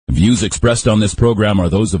views expressed on this program are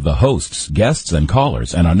those of the hosts, guests, and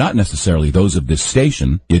callers, and are not necessarily those of this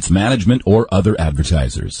station, its management, or other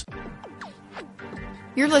advertisers.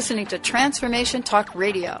 You're listening to Transformation Talk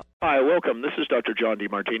Radio. Hi, welcome. This is Dr. John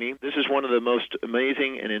DeMartini. This is one of the most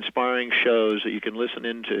amazing and inspiring shows that you can listen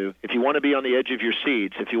into. If you want to be on the edge of your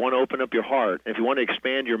seats, if you want to open up your heart, if you want to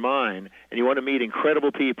expand your mind, and you want to meet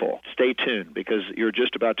incredible people, stay tuned because you're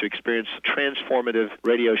just about to experience a transformative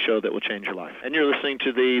radio show that will change your life. And you're listening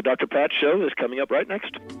to the Dr. Pat Show that's coming up right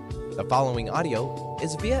next. The following audio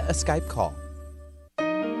is via a Skype call.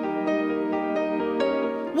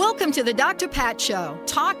 Welcome to the Dr. Pat Show.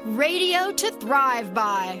 Talk radio to thrive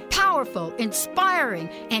by. Powerful, inspiring,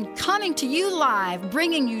 and coming to you live,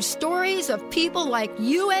 bringing you stories of people like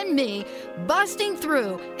you and me, busting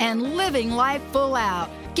through and living life full out.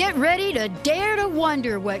 Get ready to dare to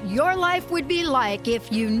wonder what your life would be like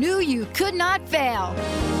if you knew you could not fail.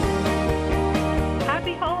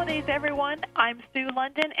 Happy holidays, everyone. I'm Sue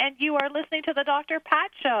London, and you are listening to the Dr.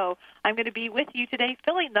 Pat Show. I'm going to be with you today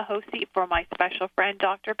filling the host seat for my special friend,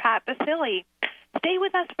 Dr. Pat Basile. Stay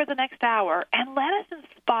with us for the next hour, and let us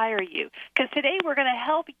inspire you, because today we're going to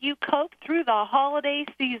help you cope through the holiday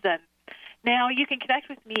season. Now, you can connect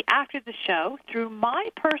with me after the show through my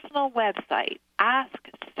personal website,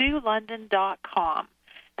 AskSueLondon.com.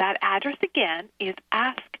 That address again is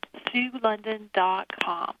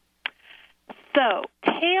AskSueLondon.com. So,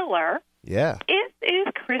 Taylor, it is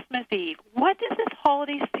Christmas Eve. What does this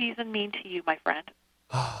holiday season mean to you, my friend?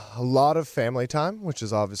 A lot of family time, which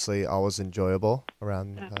is obviously always enjoyable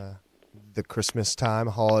around the Christmas time,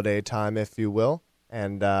 holiday time, if you will.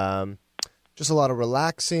 And just a lot of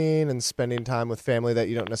relaxing and spending time with family that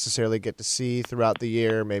you don't necessarily get to see throughout the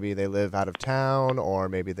year. Maybe they live out of town, or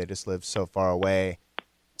maybe they just live so far away.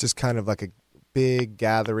 Just kind of like a big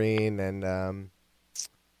gathering, and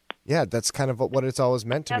yeah, that's kind of what it's always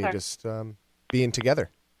meant to me, just being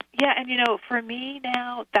together. Yeah, and for me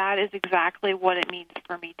now, that is exactly what it means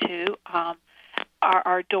for me too.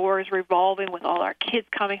 Our doors revolving with all our kids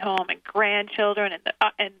coming home and grandchildren,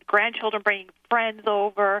 and grandchildren bringing friends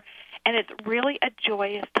over, and it's really a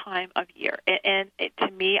joyous time of year. And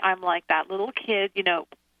to me, I'm like that little kid,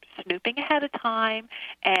 snooping ahead of time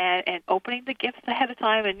and opening the gifts ahead of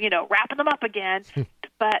time and wrapping them up again.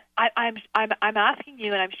 But I'm asking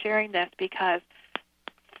you, and I'm sharing this because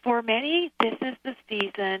for many, this is the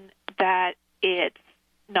season that it's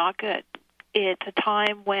not good. It's a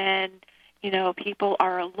time when people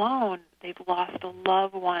are alone. They've lost a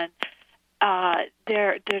loved one.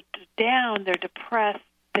 They're down. They're depressed.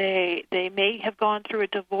 They may have gone through a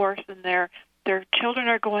divorce, and their children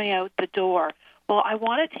are going out the door. Well, I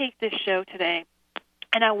want to take this show today,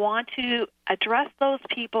 and I want to address those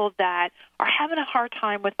people that are having a hard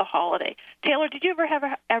time with the holiday. Taylor, did you ever have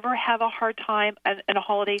a hard time in a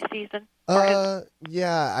holiday season?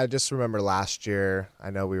 Yeah, I just remember last year, I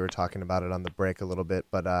know we were talking about it on the break a little bit,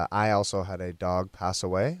 but I also had a dog pass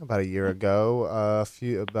away about a year ago,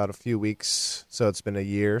 about a few weeks, so it's been a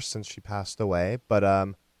year since she passed away. But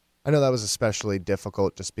I know that was especially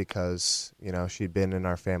difficult just because, she'd been in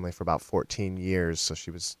our family for about 14 years, so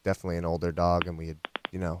she was definitely an older dog, and we had,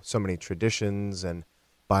 so many traditions and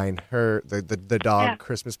buying her, the dog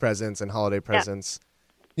Christmas presents and holiday presents.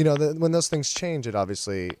 Yeah. When those things change, it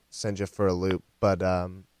obviously sends you for a loop. But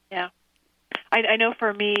yeah. I know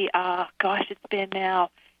for me, it's been a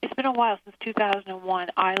while, since 2001,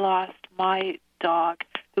 I lost my dog,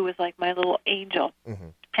 who was like my little angel,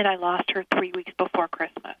 and I lost her 3 weeks before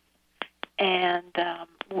Christmas. And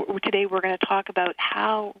today we're going to talk about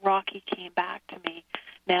how Rocky came back to me.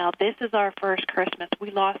 Now, this is our first Christmas.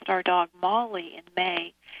 We lost our dog Molly in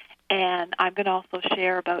May, and I'm going to also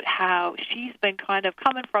share about how she's been kind of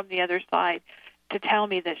coming from the other side to tell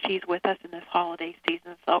me that she's with us in this holiday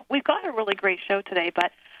season. So we've got a really great show today,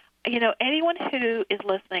 but, anyone who is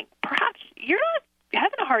listening, perhaps you're not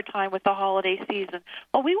having a hard time with the holiday season.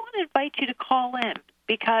 Well, we want to invite you to call in,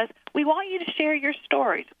 because we want you to share your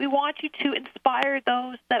stories. We want you to inspire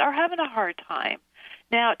those that are having a hard time.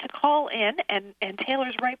 Now, to call in, and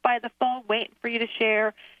Taylor's right by the phone waiting for you to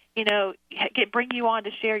share, bring you on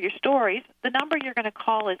to share your stories. The number you're going to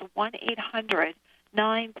call is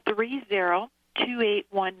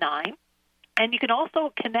 1-800-930-2819. And you can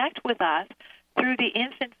also connect with us through the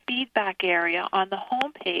instant feedback area on the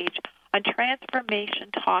homepage on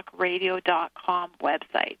TransformationTalkRadio.com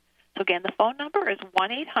website. So again, the phone number is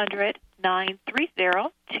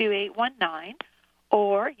 1-800-930-2819,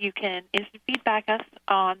 or you can instant feedback us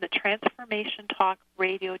on the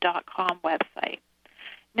TransformationTalkRadio.com website.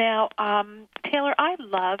 Now, Taylor, I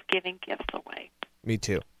love giving gifts away. Me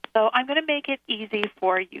too. So I'm going to make it easy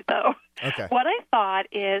for you, though. Okay. What I thought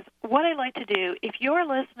is, what I'd like to do, if you're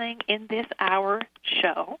listening in this hour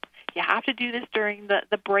show, you have to do this during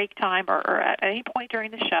the break time or at any point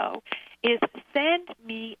during the show, is send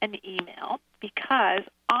me an email, because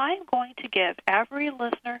I'm going to give every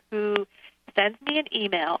listener who sends me an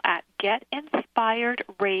email at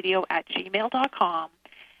getinspiredradio@gmail.com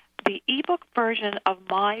the ebook version of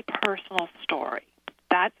my personal story.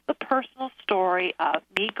 That's the personal story of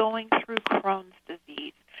me going through Crohn's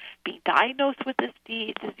disease, being diagnosed with this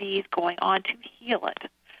disease, going on to heal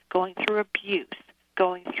it, going through abuse,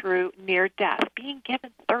 going through near death, being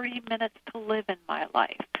given 30 minutes to live in my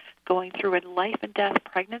life, going through a life and death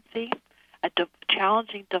pregnancy, a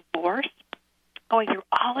challenging divorce, going through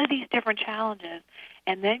all of these different challenges,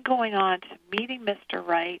 and then going on to meeting Mr.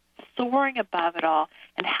 Right, soaring above it all,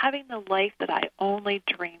 and having the life that I only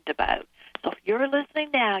dreamed about. So if you're listening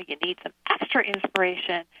now, you need some extra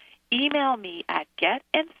inspiration, email me at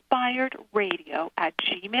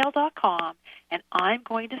getinspiredradio@gmail.com, and I'm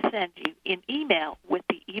going to send you an email with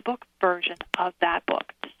the ebook version of that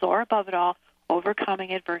book, Soar Above It All,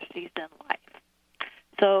 Overcoming Adversities in Life.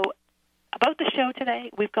 So about the show today,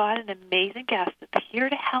 we've got an amazing guest that's here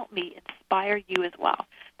to help me inspire you as well.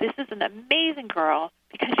 This is an amazing girl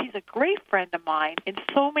because she's a great friend of mine in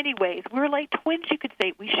so many ways. We're like twins, you could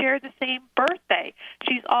say. We share the same birthday.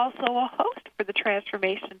 She's also a host for the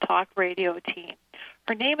Transformation Talk radio team.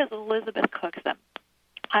 Her name is Elizabeth Cuckson.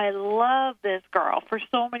 I love this girl for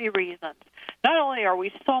so many reasons. Not only are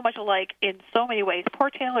we so much alike in so many ways, poor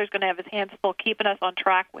Taylor's going to have his hands full keeping us on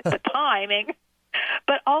track with the timing,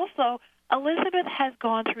 but also Elizabeth has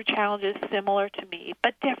gone through challenges similar to me,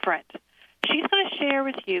 but different. She's going to share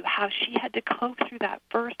with you how she had to cope through that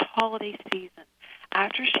first holiday season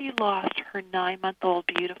after she lost her 9-month-old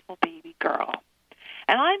beautiful baby girl.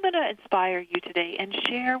 And I'm going to inspire you today and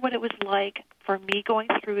share what it was like for me going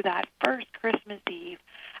through that first Christmas Eve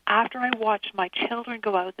after I watched my children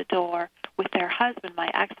go out the door with their husband, my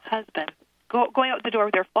ex-husband, going out the door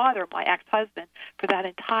with their father, my ex-husband, for that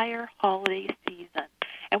entire holiday season.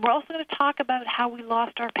 And we're also going to talk about how we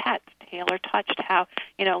lost our pets. Taylor touched how,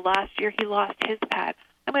 last year he lost his pet.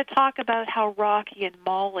 I'm going to talk about how Rocky and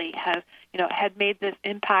Molly have, had made this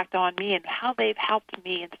impact on me and how they've helped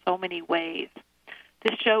me in so many ways.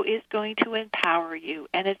 This show is going to empower you,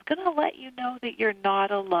 and it's going to let you know that you're not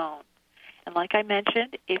alone. And like I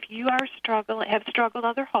mentioned, if you have struggled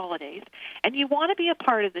other holidays, and you want to be a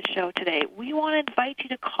part of the show today, we want to invite you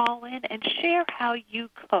to call in and share how you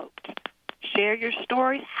coped. Share your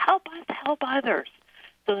stories. Help us help others.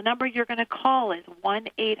 So the number you're going to call is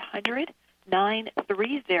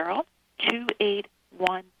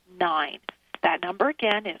 1-800-930-2819. That number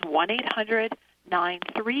again is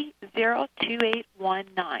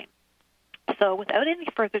 1-800-930-2819. So without any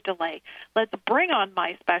further delay, let's bring on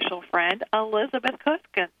my special friend, Elizabeth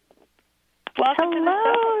Cuckson. Welcome to the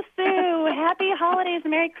show. Hello, Sue. Happy holidays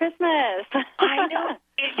and Merry Christmas. I know.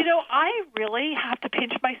 I really have to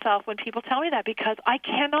pinch myself when people tell me that because I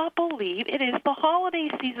cannot believe it is the holiday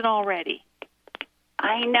season already.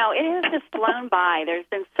 I know. It has just flown by. There's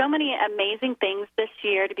been so many amazing things this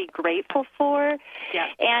year to be grateful for. Yeah.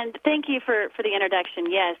 And thank you for the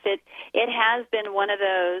introduction. Yes, it has been one of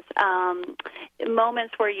those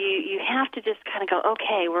moments where you have to just kind of go,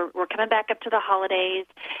 okay, we're coming back up to the holidays,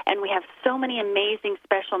 and we have so many amazing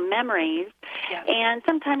special memories. Yeah. And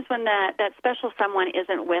sometimes when that special someone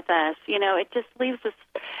isn't with us, it just leaves this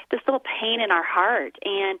little pain in our heart.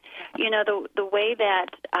 And, the way that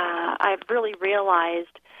I've really realized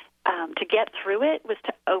to get through it was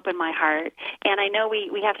to open my heart. And I know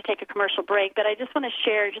we have to take a commercial break, but I just want to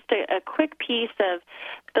share just a quick piece of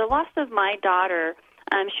the loss of my daughter.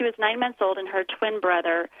 She was 9 months old, and her twin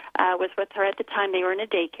brother was with her at the time. They were in a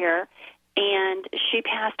daycare, and she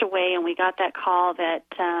passed away, and we got that call that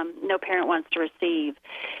no parent wants to receive.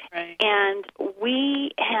 Right. And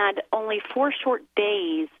we had only 4 short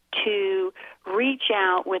days to reach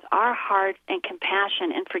out with our hearts and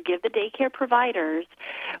compassion and forgive the daycare providers,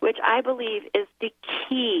 which I believe is the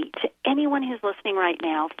key to anyone who's listening right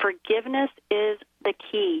now. Forgiveness is the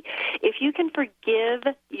key. If you can forgive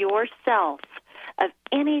yourself of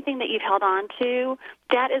anything that you've held on to,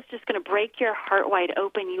 that is just going to break your heart wide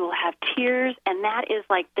open. You will have tears, and that is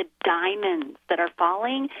like the diamonds that are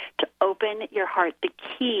falling to open your heart, the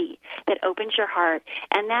key that opens your heart.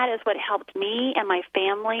 And that is what helped me and my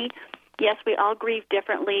family. Yes, we all grieve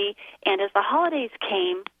differently, and as the holidays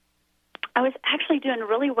came, I was actually doing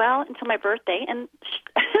really well until my birthday, and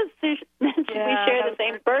we share the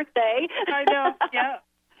same birthday. I know,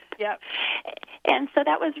 yeah. And so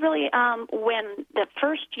that was really when the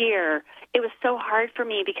first year, it was so hard for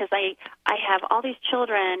me because I have all these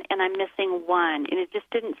children and I'm missing one, and it just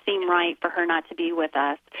didn't seem right for her not to be with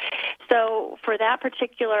us. So for that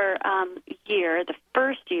particular year, the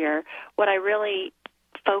first year, what I really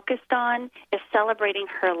focused on is celebrating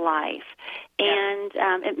her life. And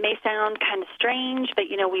it may sound kind of strange, but,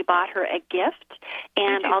 we bought her a gift,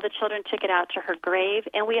 and all the children took it out to her grave,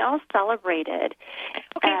 and we all celebrated.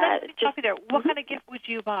 Okay, let's stop you there. What kind of gift would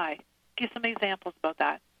you buy? Give some examples about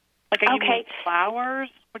that. Like, are you making flowers?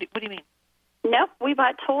 What do you mean? Nope, we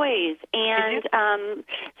bought toys, and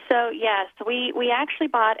so yes, we actually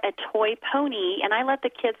bought a toy pony, and I let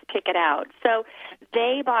the kids pick it out. So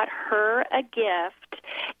they bought her a gift,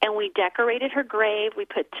 and we decorated her grave. We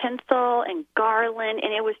put tinsel and garland,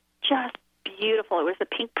 and it was just beautiful. It was the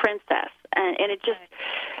Pink Princess, and it just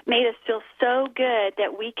made us feel so good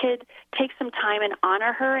that we could take some time and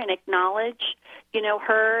honor her and acknowledge,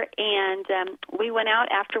 her. And we went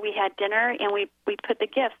out after we had dinner, and we put the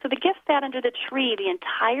gifts. So the gift sat under the tree the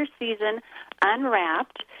entire season,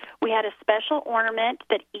 unwrapped. We had a special ornament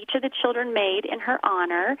that each of the children made in her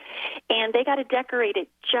honor, and they got to decorate it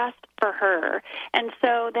just for her. And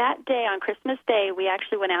so that day, on Christmas Day, we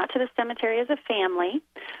actually went out to the cemetery as a family.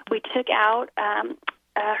 We took out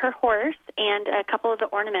her horse and a couple of the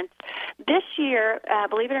ornaments. This year,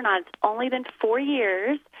 believe it or not, it's only been 4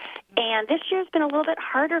 years, and this year's been a little bit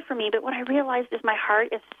harder for me, but what I realized is my heart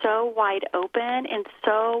is so wide open and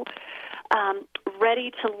so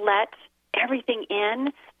ready to let everything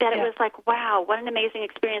in that it was like, wow, what an amazing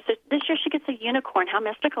experience. This year she gets a unicorn. How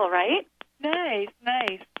mystical, right? Nice.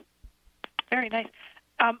 Very nice.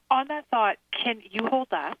 On that thought, can you hold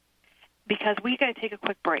that? Because we got to take a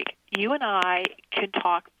quick break. You and I can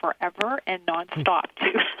talk forever and nonstop,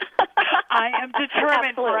 too. I am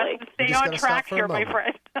determined for us to stay on track here, my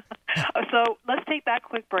friend. So let's take that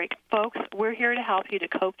quick break. Folks, we're here to help you to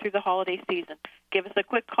cope through the holiday season. Give us a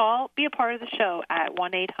quick call. Be a part of the show at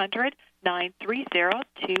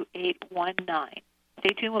 1-800-930-2819.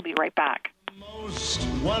 Stay tuned. We'll be right back. Most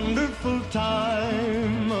wonderful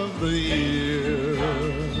time of the year,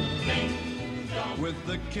 with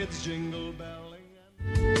the kids jingle belling.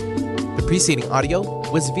 The preceding audio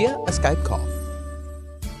was via a Skype call.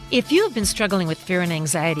 If you have been struggling with fear and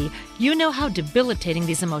anxiety, you know how debilitating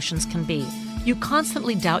these emotions can be. You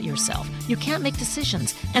constantly doubt yourself, you can't make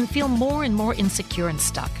decisions, and feel more and more insecure and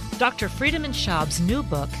stuck. Dr. Friedemann Schaub's new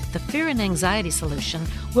book, The Fear and Anxiety Solution,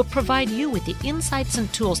 will provide you with the insights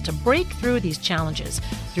and tools to break through these challenges.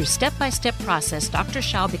 Through step-by-step process, Dr.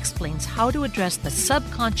 Schaub explains how to address the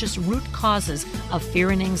subconscious root causes of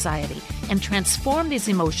fear and anxiety and transform these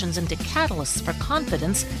emotions into catalysts for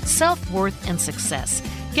confidence, self-worth, and success.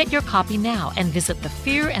 Get your copy now and visit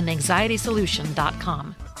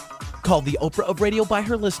thefearandanxietysolution.com. Called the Oprah of radio by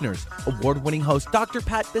her listeners, award-winning host Dr.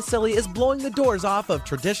 Pat Baccili is blowing the doors off of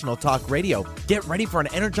traditional talk radio. Get ready for an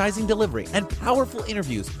energizing delivery and powerful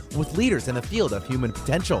interviews with leaders in the field of human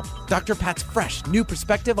potential. Dr. Pat's fresh, new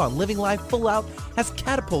perspective on living life full out has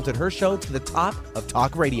catapulted her show to the top of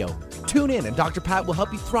talk radio. Tune in and Dr. Pat will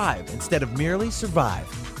help you thrive instead of merely survive.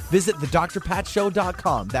 Visit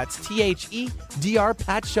thedrpatshow.com. That's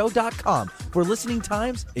THEDRPatshow.com for listening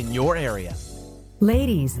times in your area.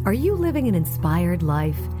 Ladies, are you living an inspired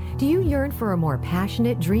life? Do you yearn for a more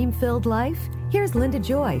passionate, dream-filled life? Here's Linda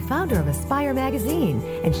Joy, founder of Aspire Magazine,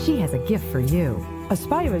 and she has a gift for you.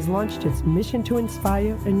 Aspire has launched its Mission to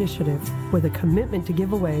Inspire initiative with a commitment to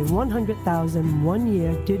give away 100,000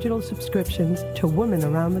 one-year digital subscriptions to women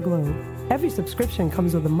around the globe. Every subscription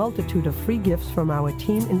comes with a multitude of free gifts from our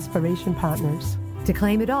team inspiration partners. To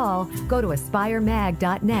claim it all, go to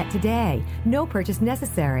aspiremag.net today. No purchase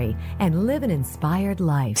necessary. And live an inspired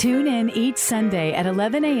life. Tune in each Sunday at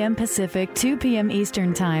 11 a.m. Pacific, 2 p.m.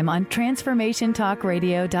 Eastern Time on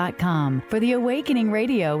TransformationTalkRadio.com for The Awakening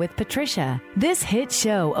Radio with Patricia. This hit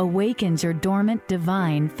show awakens your dormant,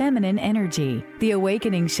 divine, feminine energy. The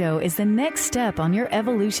Awakening Show is the next step on your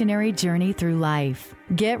evolutionary journey through life.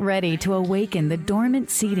 Get ready to awaken the dormant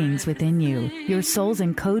seedings within you, your soul's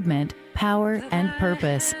encodement, power, and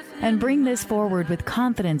purpose, and bring this forward with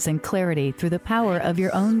confidence and clarity through the power of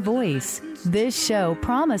your own voice. This show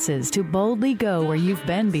promises to boldly go where you've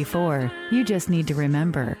been before. You just need to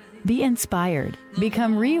remember. Be inspired.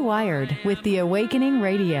 Become rewired with The Awakening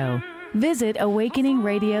Radio. Visit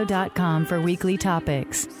awakeningradio.com for weekly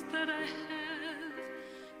topics.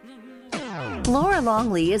 Laura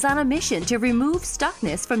Longley is on a mission to remove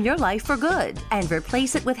stuckness from your life for good and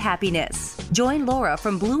replace it with happiness. Join Laura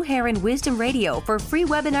from Blue Heron Wisdom Radio for free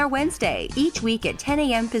webinar Wednesday each week at 10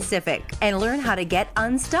 a.m. Pacific and learn how to get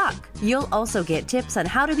unstuck. You'll also get tips on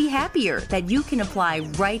how to be happier that you can apply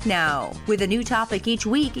right now. With a new topic each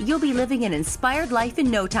week, you'll be living an inspired life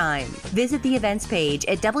in no time. Visit the events page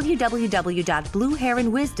at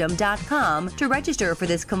www.blueheronwisdom.com to register for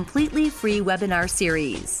this completely free webinar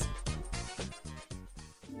series.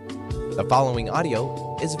 The following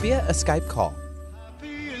audio is via a Skype call.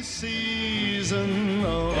 Season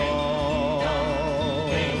of all,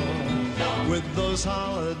 with those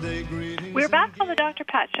holiday greetings. We're back on the Dr.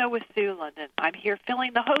 Pat Show with Sue London. I'm here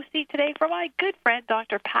filling the host seat today for my good friend,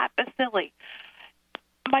 Dr. Pat Basile.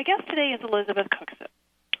 My guest today is Elizabeth Cuckson.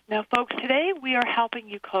 Now, folks, today we are helping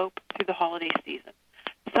you cope through the holiday season.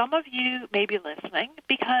 Some of you may be listening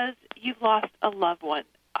because you've lost a loved one,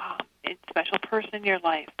 a special person in your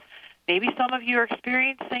life. Maybe some of you are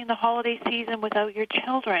experiencing the holiday season without your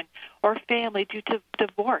children or family due to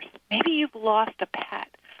divorce. Maybe you've lost a pet.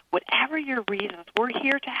 Whatever your reasons, we're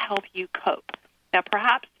here to help you cope. Now,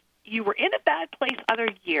 perhaps you were in a bad place other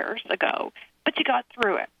years ago, but you got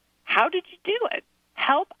through it. How did you do it?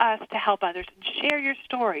 Help us to help others and share your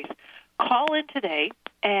stories. Call in today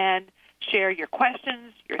and share your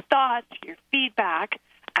questions, your thoughts, your feedback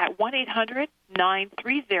at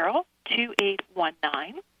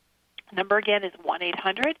 1-800-930-2819. Number again is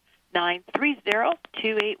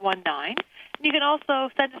 1-800-930-2819. And you can also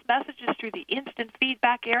send us messages through the instant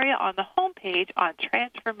feedback area on the homepage on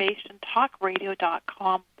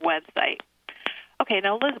transformationtalkradio.com website. Okay,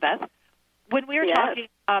 now, Elizabeth, when we were talking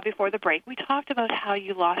before the break, we talked about how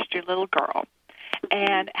you lost your little girl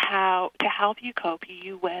and how, to help you cope,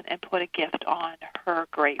 you went and put a gift on her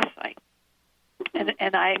gravesite.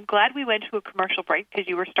 And I'm glad we went to a commercial break because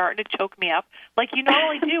you were starting to choke me up like you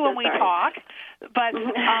normally do when we talk. But,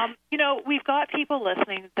 we've got people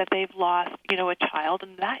listening that they've lost, a child,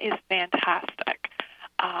 and that is fantastic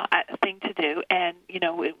thing to do. And,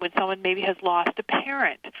 when someone maybe has lost a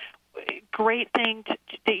parent, great thing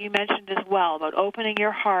that you mentioned as well about opening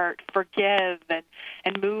your heart, forgive, and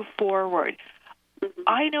move forward.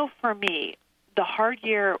 I know for me, the hard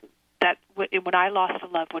year that when I lost a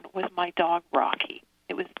loved one was my dog, Rocky.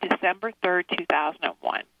 It was December 3rd,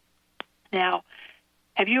 2001. Now,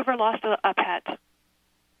 have you ever lost a pet?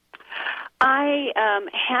 I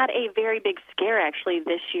had a very big scare, actually,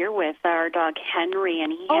 this year with our dog, Henry,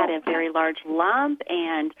 and he had a very large lump.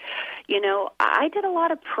 And, I did a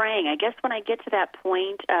lot of praying. I guess when I get to that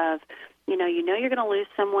point of, you know you're going to lose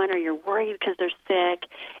someone or you're worried because they're sick.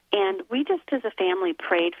 And we just as a family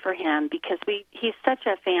prayed for him because he's such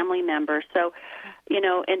a family member. So,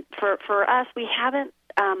 and for us, we haven't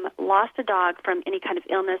lost a dog from any kind of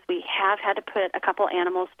illness. We have had to put a couple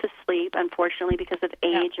animals to sleep, unfortunately, because of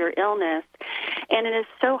age or illness. And it is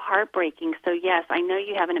so heartbreaking. So, yes, I know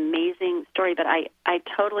you have an amazing story, but I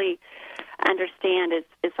totally understand.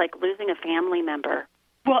 It's like losing a family member.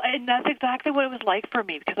 Well, and that's exactly what it was like for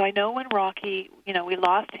me, because I know when Rocky, we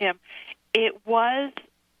lost him, it was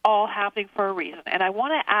all happening for a reason. And I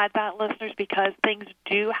want to add that, listeners, because things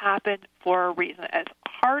do happen for a reason. As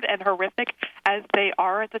hard and horrific as they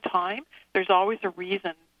are at the time, there's always a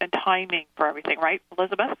reason and timing for everything, right,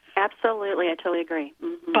 Elizabeth? Absolutely. I totally agree.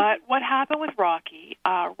 Mm-hmm. But what happened with Rocky,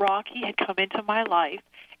 Rocky had come into my life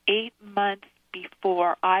 8 months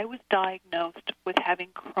before I was diagnosed with having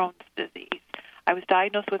Crohn's disease. I was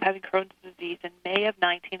diagnosed with having Crohn's disease in May of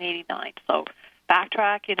 1989. So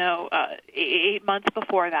backtrack, 8 months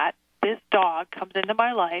before that, this dog comes into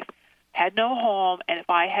my life, had no home, and if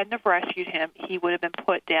I hadn't have rescued him, he would have been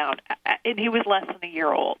put down. And he was less than a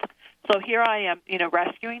year old. So here I am,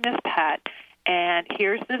 rescuing this pet, and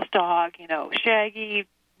here's this dog, shaggy,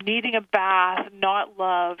 needing a bath, not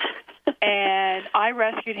loved, and I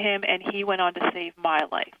rescued him, and he went on to save my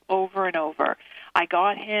life over and over. I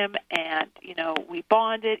got him, and, we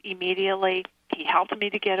bonded immediately. He helped me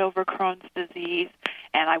to get over Crohn's disease,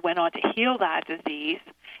 and I went on to heal that disease.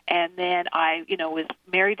 And then I, was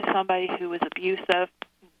married to somebody who was abusive.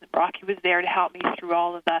 Rocky was there to help me through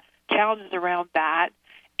all of the challenges around that.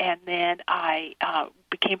 And then I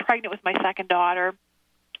became pregnant with my second daughter,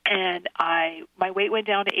 and my weight went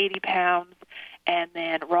down to 80 pounds. And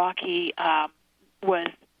then Rocky was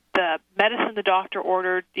the medicine the doctor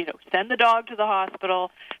ordered, send the dog to the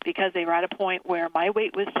hospital because they were at a point where my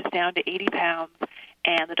weight was just down to 80 pounds.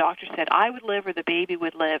 And the doctor said I would live or the baby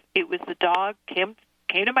would live. It was the dog came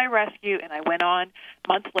to my rescue, and I went on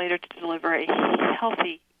months later to deliver a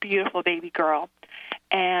healthy, beautiful baby girl.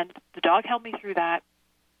 And the dog helped me through that.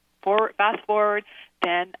 fast forward,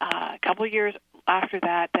 then a couple of years after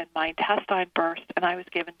that, then my intestine burst, and I was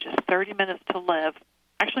given just 30 minutes to live.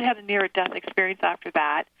 Actually had a near-death experience after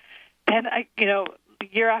that. Then, a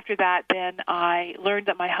year after that, then I learned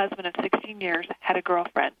that my husband of 16 years had a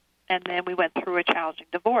girlfriend, and then we went through a challenging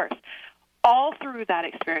divorce. All through that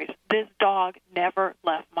experience, this dog never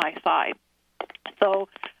left my side. So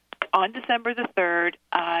on December the 3rd,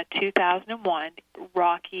 2001,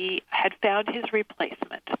 Rocky had found his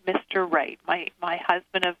replacement, Mr. Right, my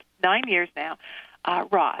husband of 9 years now,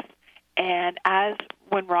 Ross. And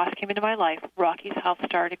when Ross came into my life, Rocky's health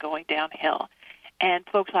started going downhill. And,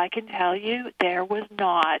 folks, I can tell you there was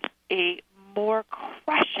not a more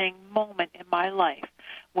crushing moment in my life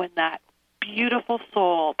when that beautiful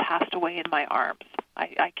soul passed away in my arms.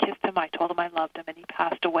 I kissed him, I told him I loved him, and he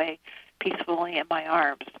passed away peacefully in my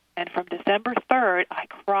arms. And from December 3rd, I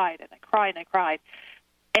cried and I cried and I cried.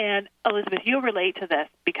 And, Elizabeth, you'll relate to this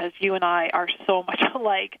because you and I are so much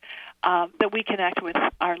alike that we connect with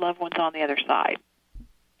our loved ones on the other side.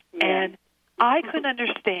 Yeah. And I couldn't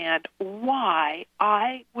understand why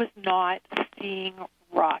I was not seeing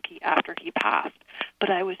Rocky after he passed, but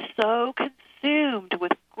I was so consumed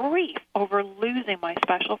with grief over losing my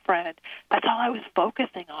special friend. That's all I was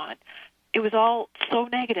focusing on. It was all so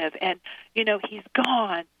negative, and, he's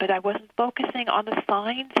gone, but I wasn't focusing on the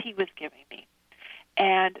signs he was giving me.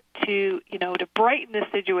 And to brighten this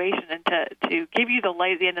situation and to give you the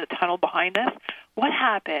light at the end of the tunnel behind this, what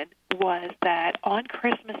happened was that on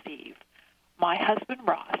Christmas Eve, my husband,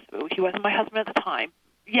 Ross, he wasn't my husband at the time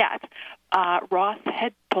yet, Ross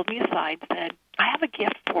had pulled me aside and said, I have a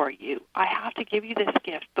gift for you. I have to give you this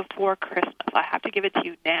gift before Christmas. I have to give it to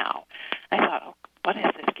you now. I thought, oh, what is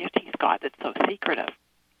this gift he's got that's so secretive?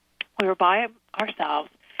 We were by ourselves,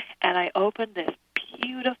 and I opened this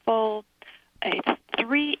beautiful, it's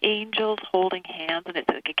 3 angels holding hands, and it's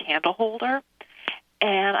like a candle holder.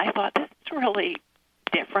 And I thought, this is really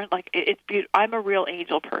different. Like, it's beautiful. I'm a real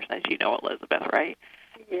angel person, as you know, Elizabeth, right?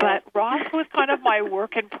 Yeah. But Ross was kind of my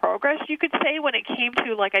work in progress, you could say, when it came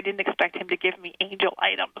to, like, I didn't expect him to give me angel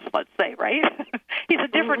items, let's say, right? He's a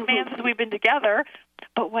different man since we've been together.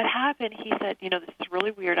 But what happened, he said, this is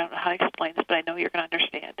really weird. I don't know how to explain this, but I know you're going to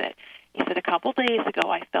understand it. He said, a couple days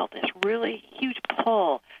ago, I felt this really huge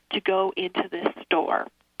pull to go into this store.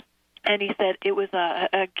 And he said it was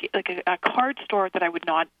a card store that I would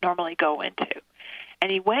not normally go into.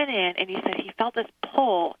 And he went in, and he said he felt this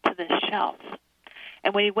pull to this shelf.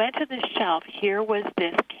 And when he went to this shelf, here was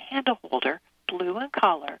this candle holder, blue in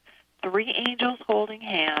color, 3 angels holding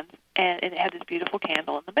hands, and it had this beautiful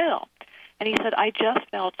candle in the middle. And he said, I just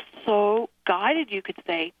felt so guided, you could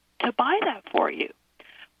say, to buy that for you.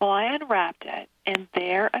 Well, I unwrapped it, and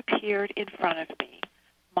there appeared in front of me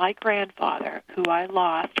my grandfather, who I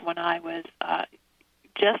lost when I was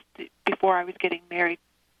just before I was getting married.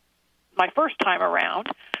 My first time around,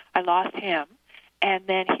 I lost him, and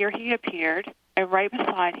then here he appeared, and right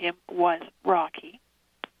beside him was Rocky,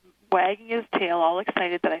 wagging his tail, all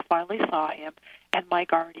excited that I finally saw him, and my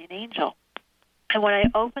guardian angel. And when I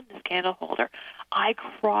opened this candle holder, I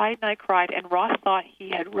cried and I cried, and Ross thought he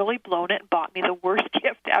had really blown it and bought me the worst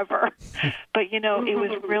gift ever. But, it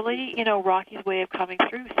was really, Rocky's way of coming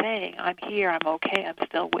through, saying, I'm here, I'm okay, I'm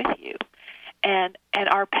still with you. And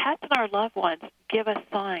our pets and our loved ones give us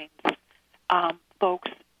signs,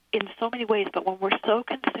 folks, in so many ways, but when we're so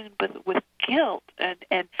consumed with guilt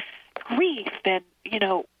and grief and,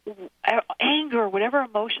 anger, whatever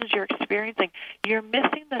emotions you're experiencing, you're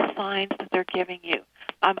missing the signs that they're giving you.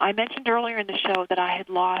 I mentioned earlier in the show that I had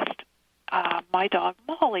lost my dog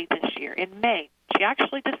Molly this year in May. She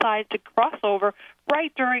actually decided to cross over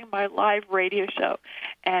right during my live radio show.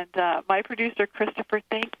 And my producer, Christopher,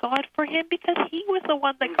 thank God for him because he was the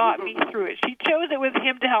one that got me through it. She chose it with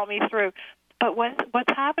him to help me through. But what's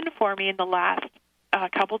happened for me in the last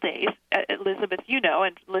couple days, Elizabeth,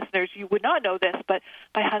 and listeners, you would not know this, but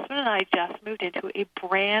my husband and I just moved into a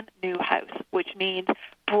brand new house, which means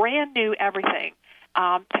brand new everything,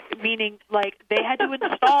 meaning like they had to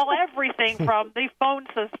install everything from the phone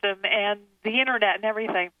system and the internet and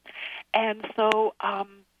everything. And so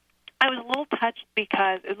I was a little touched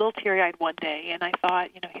because, a little teary-eyed one day, and I thought,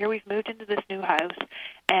 here we've moved into this new house,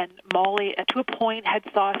 and Molly, to a point, had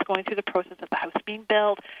saw us going through the process of the house being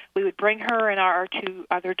built. We would bring her and our 2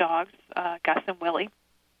 other dogs, Gus and Willie,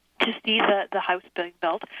 to see the house being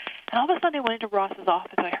built. And all of a sudden, I went into Ross's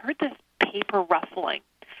office, and I heard this paper rustling.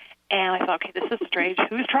 And I thought, okay, this is strange.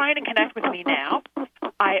 Who's trying to connect with me now?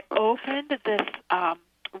 I opened this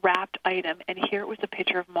wrapped item, and here it was a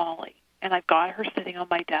picture of Molly. and I've got her sitting on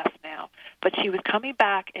my desk now. But she was coming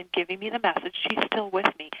back and giving me the message. She's still with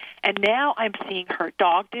me. And now I'm seeing her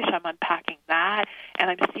dog dish. I'm unpacking that, and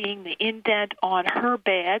I'm seeing the indent on her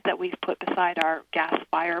bed that we've put beside our gas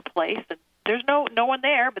fireplace. And there's no one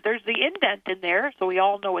there, but there's the indent in there, so we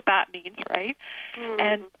all know what that means, right? Mm-hmm.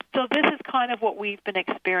 And so this is kind of what we've been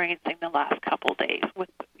experiencing the last couple of days with,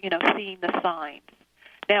 seeing the signs.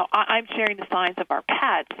 Now, I'm sharing the signs of our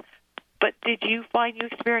pets, but did you find you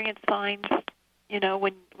experienced signs,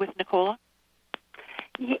 when with Nicola?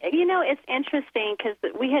 It's interesting because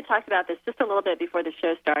we had talked about this just a little bit before the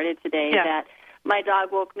show started today, that my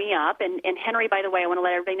dog woke me up. And Henry, by the way, I want to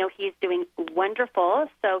let everybody know he's doing wonderful.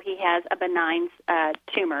 So he has a benign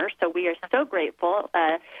tumor. So we are so grateful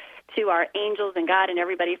to our angels and God and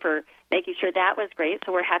everybody for making sure that was great.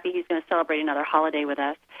 So we're happy he's going to celebrate another holiday with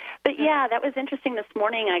us. But, yeah, that was interesting this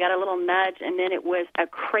morning. I got a little nudge, and then it was a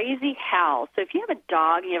crazy howl. So if you have a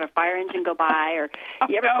dog and you have a fire engine go by, or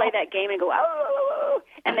you ever play that game and go, oh,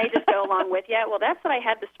 and they just go along with you, well, that's what I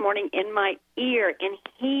had this morning in my ear. And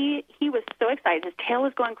he was so excited. His tail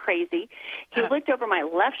was going crazy. He looked over my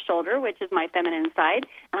left shoulder, which is my feminine side,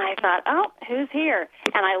 and I thought, oh, who's here?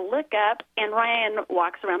 And I look up, and Ryan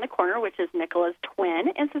walks around the corner, which is Nicola's twin,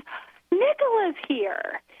 and says, Nicola's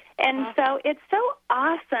here. And so it's so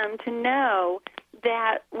awesome to know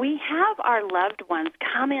that we have our loved ones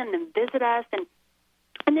come in and visit us, and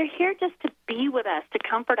they're here just to be with us, to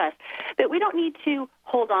comfort us. But we don't need to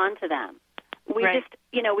hold on to them. We just,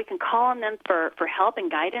 we can call on them for help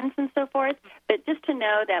and guidance and so forth, but just to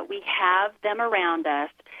know that we have them around us.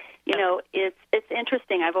 It's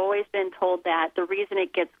interesting. I've always been told that the reason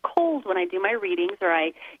it gets cold when I do my readings or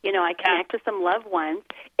I connect to some loved ones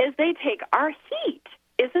is they take our heat.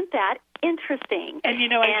 Isn't that interesting? And, as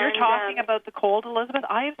you're talking about the cold, Elizabeth,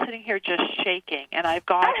 I am sitting here just shaking, and I've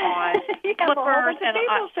got on slippers. And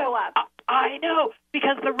people show up. I know,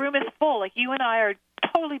 because the room is full. Like, you and I are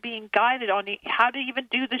totally being guided on how to even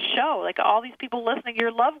do the show. Like, all these people listening,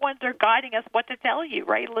 your loved ones are guiding us what to tell you,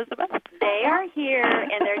 right, Elizabeth? They are here,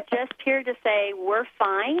 and they're just here to say, we're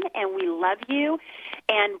fine, and we love you,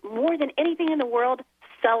 and more than anything in the world,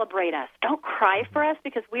 celebrate us. Don't cry for us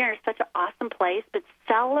because we are in such an awesome place, but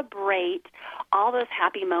celebrate all those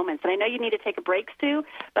happy moments. And I know you need to take a break, Sue,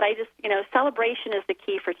 but I just, celebration is the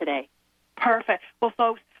key for today. Perfect. Well,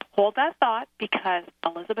 folks, hold that thought because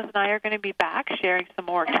Elizabeth and I are going to be back sharing some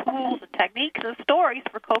more tools and techniques and stories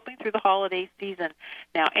for coping through the holiday season.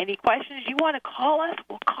 Now, any questions you want to call us,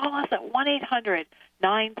 well, call us at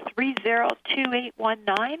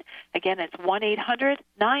 1-800-930-2819. Again, it's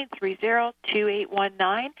 1-800-930-2819.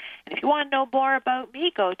 And if you want to know more about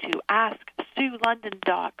me, go to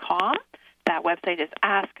AskSueLondon.com. That website is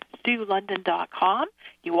AskSueLondon.com.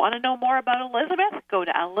 You want to know more about Elizabeth? Go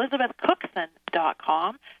to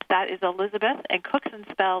ElizabethCuckson.com. That is Elizabeth, and Cuckson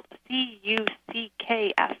spelled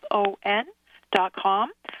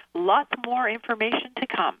CUCKSON.com. Lots more information to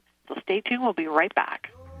come. So stay tuned. We'll be right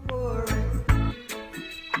back.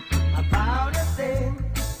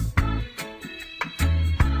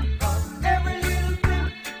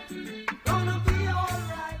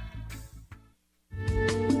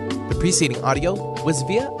 The preceding audio was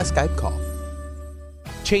via a Skype call.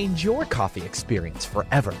 Change your coffee experience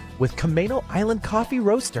forever with Camano Island Coffee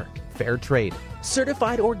Roaster. Fair trade,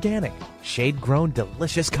 certified organic, shade-grown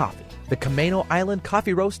delicious coffee. The Camano Island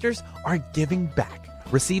Coffee Roasters are giving back.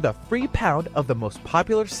 Receive a free pound of the most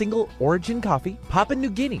popular single origin coffee, Papua New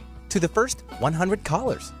Guinea, to the first 100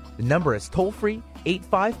 callers. The number is toll-free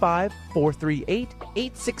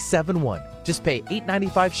 855-438-8671. Just pay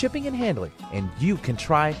 $8.95 shipping and handling, and you can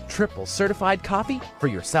try triple certified coffee for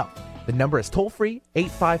yourself. The number is toll-free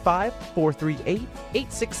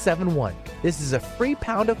 855-438-8671. This is a free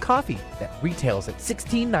pound of coffee that retails at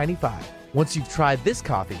 $16.95. Once you've tried this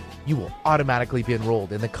coffee, you will automatically be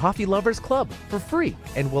enrolled in the Coffee Lovers Club for free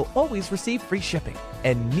and will always receive free shipping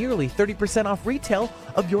and nearly 30% off retail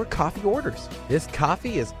of your coffee orders. This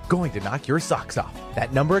coffee is going to knock your socks off.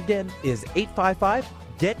 That number again is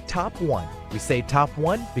 855-GET-TOP1. We say top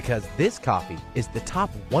 1 because this coffee is the top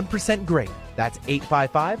 1% grade. That's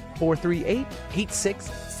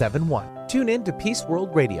 855-438-8671. Tune in to Peace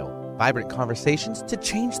World Radio, vibrant conversations to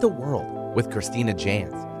change the world with Christina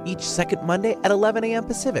Jans. Each second Monday at 11 a.m.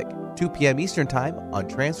 Pacific, 2 p.m. Eastern Time on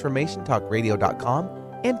TransformationTalkRadio.com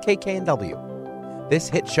and KKNW. This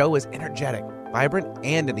hit show is energetic, vibrant,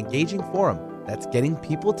 and an engaging forum that's getting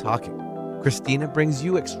people talking. Christina brings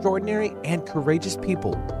you extraordinary and courageous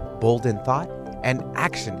people, bold in thought and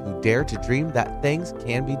action who dare to dream that things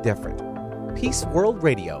can be different. Peace World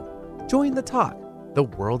Radio. Join the talk the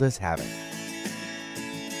world is having.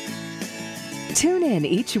 Tune in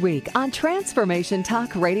each week on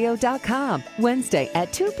TransformationTalkRadio.com, Wednesday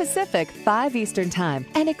at 2 Pacific, 5 Eastern Time,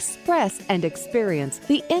 and express and experience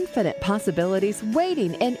the infinite possibilities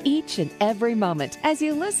waiting in each and every moment as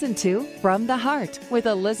you listen to From the Heart with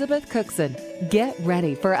Elizabeth Cuckson. Get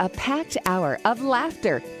ready for a packed hour of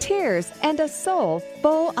laughter, tears, and a soul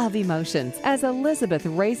full of emotions as Elizabeth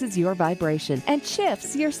raises your vibration and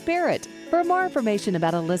shifts your spirit. For more information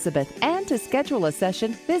about Elizabeth and to schedule a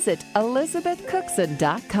session, visit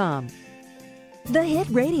ElizabethCookson.com. The hit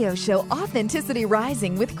radio show Authenticity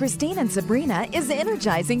Rising with Christine and Sabrina is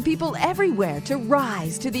energizing people everywhere to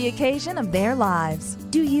rise to the occasion of their lives.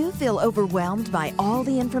 Do you feel overwhelmed by all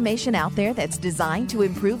the information out there that's designed to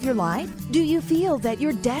improve your life? Do you feel that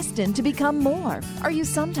you're destined to become more? Are you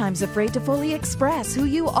sometimes afraid to fully express who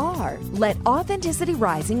you are? Let Authenticity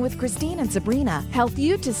Rising with Christine and Sabrina help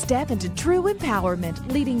you to step into true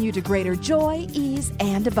empowerment, leading you to greater joy, ease,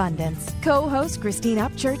 and abundance. Co-hosts Christine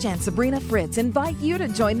Upchurch and Sabrina Fritz invite you to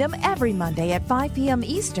join them every Monday at 5 p.m.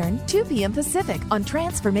 Eastern, 2 p.m. Pacific on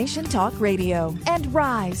Transformation Talk Radio, and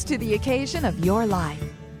rise to the occasion of your life.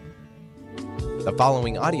 The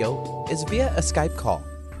following audio is via a Skype call.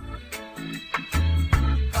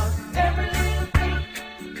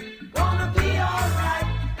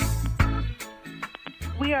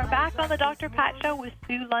 We are back on the Dr. Pat Show with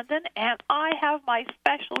Sue London, and I have my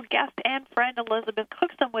special guest and friend Elizabeth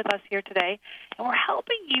Cuckson with us here today, and we're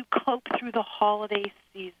helping you cope through the holiday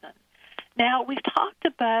season. Now, we've talked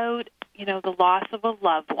about, the loss of a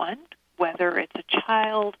loved one, whether it's a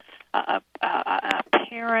child, a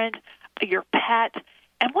parent, your pet,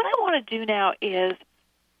 and what I want to do now is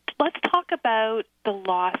let's talk about the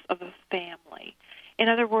loss of a family. In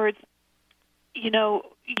other words,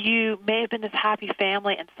 you may have been this happy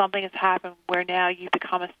family and something has happened where now you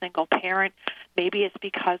become a single parent. Maybe it's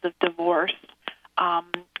because of divorce.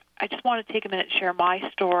 I just want to take a minute and share my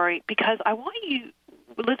story because I want you,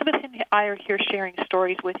 Elizabeth and I are here sharing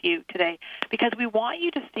stories with you today because we want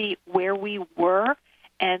you to see where we were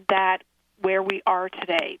and that where we are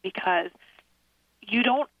today, because you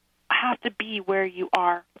don't have to be where you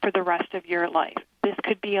are for the rest of your life. This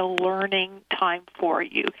could be a learning time for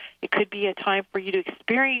you. It could be a time for you to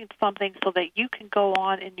experience something so that you can go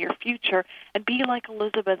on in your future and be like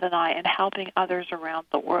Elizabeth and I and helping others around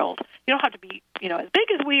the world. You don't have to be, as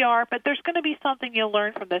big as we are, but there's going to be something you'll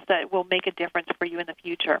learn from this that will make a difference for you in the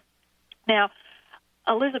future. Now,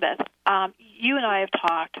 Elizabeth, you and I have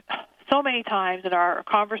talked so many times in our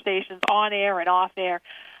conversations on air and off air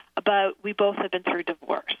about we both have been through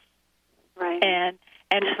divorce. Right. And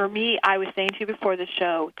for me, I was saying to you before the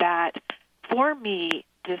show that for me,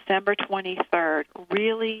 December 23rd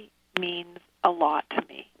really means a lot to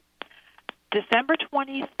me. December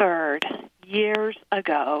 23rd, years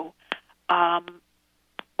ago,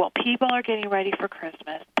 people are getting ready for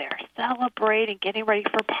Christmas. They're celebrating, getting ready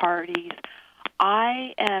for parties.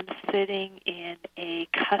 I am sitting in a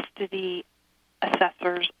custody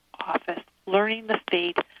assessor's office learning the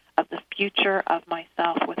fate of the future of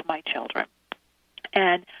myself with my children.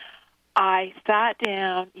 And I sat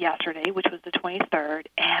down yesterday, which was the 23rd,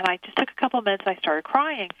 and I just took a couple of minutes. I started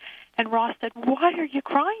crying. And Ross said, "Why are you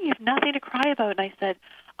crying? You have nothing to cry about." And I said,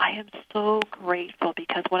 I am so grateful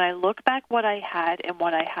because when I look back what I had and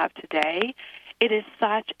what I have today, it is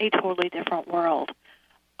such a totally different world.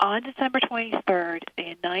 On December 23rd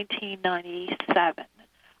in 1997,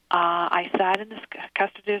 I sat in this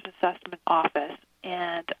custody's assessment office,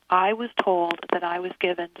 and I was told that I was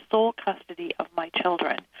given sole custody of my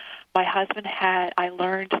children. My husband I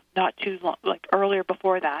learned not too long, earlier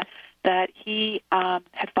before that he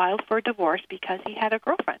had filed for a divorce because he had a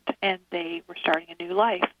girlfriend, and they were starting a new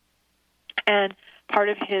life. And part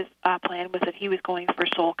of his plan was that he was going for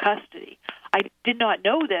sole custody. I did not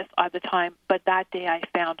know this at the time, but that day I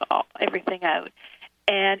found everything out.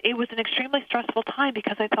 And it was an extremely stressful time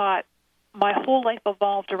because I thought my whole life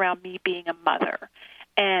evolved around me being a mother.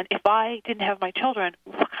 And if I didn't have my children,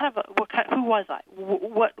 who was I?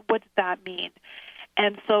 What did that mean?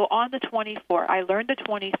 And so on the 24th, I learned the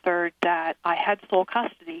 23rd that I had sole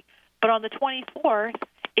custody. But on the 24th,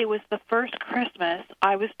 it was the first Christmas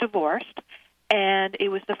I was divorced, and it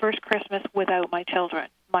was the first Christmas without my children.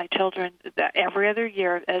 My children, every other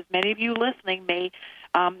year, as many of you listening may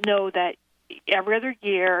know that every other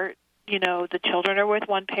year, the children are with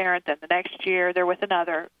one parent, then the next year they're with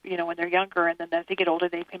another, when they're younger, and then as they get older,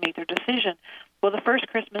 they can make their decision. Well, the first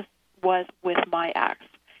Christmas was with my ex.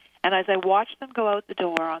 And as I watched them go out the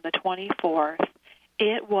door on the 24th,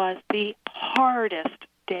 it was the hardest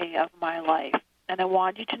day of my life. And I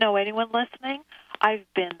want you to know, anyone listening, I've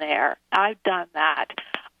been there. I've done that.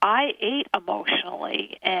 I ate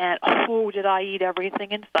emotionally, and did I eat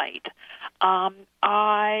everything in sight.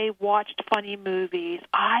 I watched funny movies.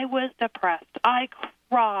 I was depressed. I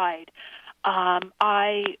cried.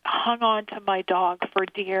 I hung on to my dog for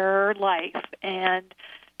dear life and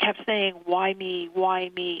kept saying, why me, why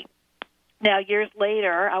me? Now, years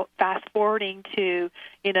later, fast forwarding to,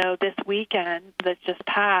 this weekend that's just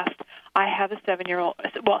passed, I have a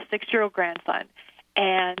 6-year-old grandson.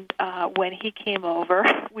 And when he came over,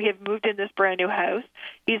 we have moved in this brand new house.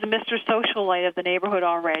 He's Mr. Socialite of the neighborhood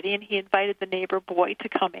already, and he invited the neighbor boy to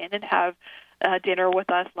come in and have dinner with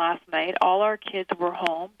us last night. All our kids were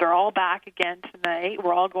home. They're all back again tonight.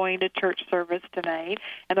 We're all going to church service tonight,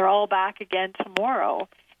 and they're all back again tomorrow.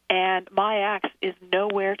 And my ex is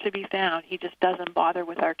nowhere to be found. He just doesn't bother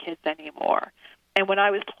with our kids anymore. And when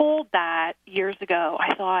I was told that years ago,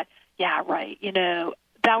 I thought, yeah, right,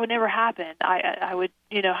 that would never happen. I would,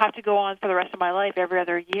 have to go on for the rest of my life every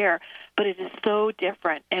other year. But it is so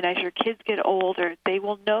different. And as your kids get older, they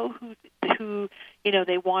will know who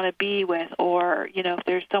they want to be with, or, if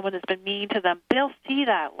there's someone that's been mean to them, they'll see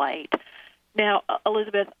that light. Now,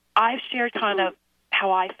 Elizabeth, I've shared kind of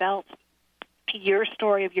how I felt. Your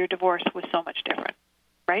story of your divorce was so much different,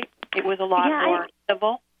 right? It was a lot more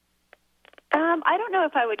civil. I don't know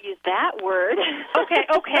if I would use that word. Okay.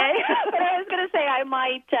 But I was going to say I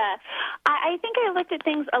might. I think I looked at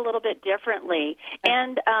things a little bit differently.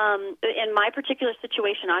 And in my particular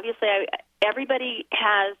situation, obviously, everybody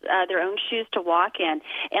has their own shoes to walk in.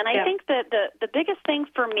 And I think that the biggest thing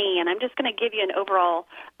for me, and I'm just going to give you an overall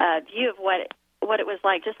view of what it was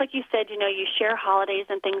like. Just like you said, you share holidays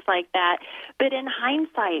and things like that. But in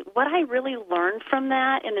hindsight, what I really learned from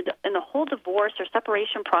that in the whole divorce or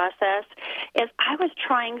separation process is I was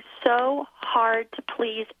trying so hard to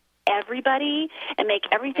please everybody and make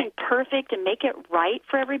everything perfect and make it right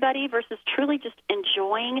for everybody versus truly just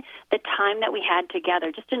enjoying the time that we had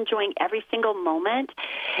together, just enjoying every single moment.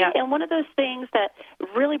 Yeah. And one of those things that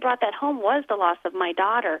really brought that home was the loss of my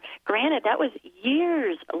daughter. Granted, that was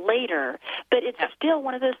years later, but it's still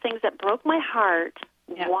one of those things that broke my heart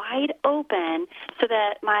wide open so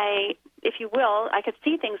that if you will, I could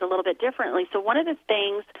see things a little bit differently. So one of the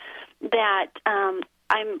things that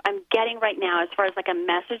I'm getting right now as far as like a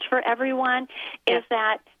message for everyone is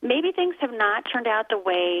that maybe things have not turned out the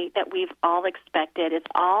way that we've all expected. It's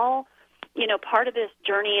all, part of this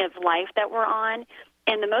journey of life that we're on.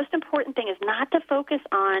 And the most important thing is not to focus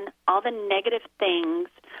on all the negative things,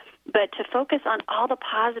 but to focus on all the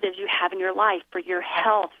positives you have in your life, for your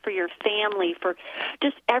health, for your family, for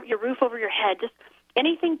just your roof over your head, just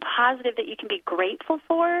anything positive that you can be grateful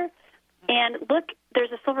for. And look,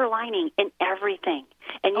 there's a silver lining in everything.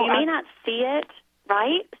 And you may not see it,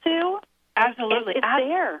 right, Sue? Absolutely. It's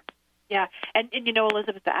there. Yeah. And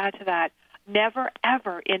Elizabeth, to add to that, never,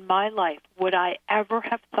 ever in my life would I ever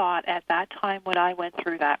have thought at that time when I went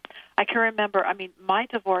through that. I can remember, my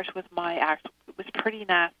divorce with my ex was pretty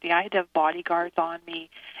nasty. I had to have bodyguards on me.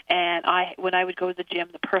 And when I would go to the gym,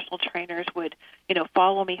 the personal trainers would,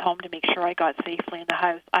 follow me home to make sure I got safely in the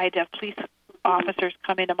house. I had to have police officers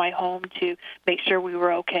come into my home to make sure we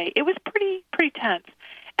were okay. It was pretty tense.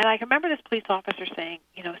 And I can remember this police officer saying,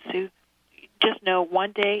 Sue, just know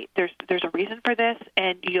one day there's a reason for this,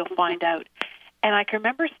 and you'll find out. And I can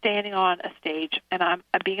remember standing on a stage, and I'm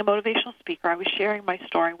being a motivational speaker. I was sharing my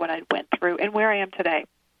story, what I went through, and where I am today.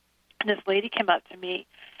 And this lady came up to me,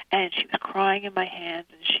 and she was crying in my hands,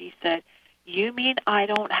 and she said, "You mean I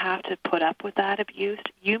don't have to put up with that abuse?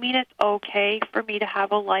 You mean it's okay for me to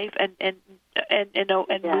have a life and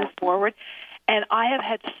move forward?" And I have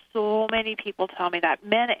had so many people tell me that,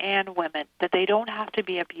 men and women, that they don't have to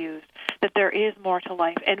be abused, that there is more to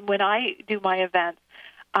life. And when I do my events,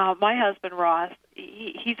 my husband, Ross,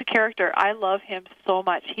 he's a character. I love him so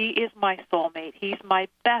much. He is my soulmate. He's my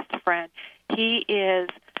best friend. He is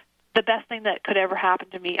the best thing that could ever happen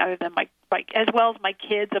to me, other than my as well as my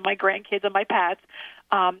kids and my grandkids and my pets.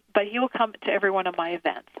 But he will come to every one of my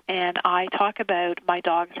events, and I talk about my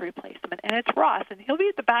dog's replacement, and it's Ross, and he'll be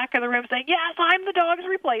at the back of the room saying, "Yes, I'm the dog's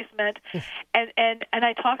replacement," and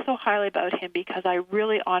I talk so highly about him because I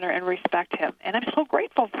really honor and respect him, and I'm so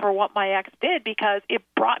grateful for what my ex did because it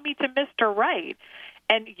brought me to Mr. Right.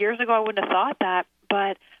 And years ago, I wouldn't have thought that,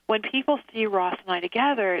 but when people see Ross and I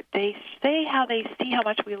together, they say how they see how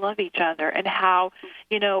much we love each other and how,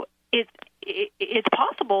 it's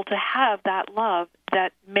possible to have that love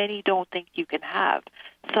that many don't think you can have.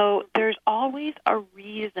 So there's always a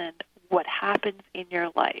reason what happens in your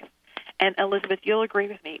life. And Elizabeth, you'll agree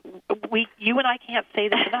with me. You and I can't say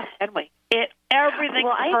this enough, can we? Everything's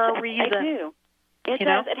for a reason. I do. It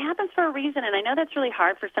does. It happens for a reason, and I know that's really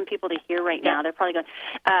hard for some people to hear right now. They're probably going,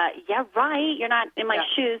 yeah, right, you're not in my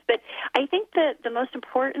shoes. But I think that the most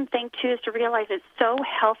important thing, too, is to realize it's so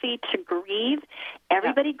healthy to grieve.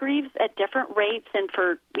 Everybody grieves at different rates and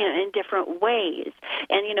in different ways.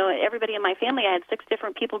 And, everybody in my family, I had 6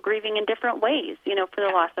 different people grieving in different ways, for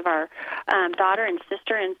the loss of our daughter and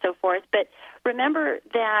sister and so forth. But remember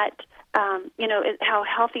that how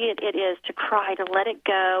healthy it is to cry, to let it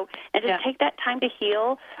go, and to take that time to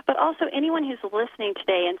heal. But also anyone who's listening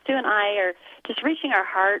today, and Sue and I are just reaching our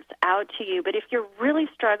hearts out to you. But if you're really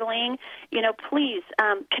struggling, please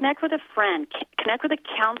connect with a friend, connect with a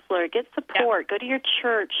counselor, get support, go to your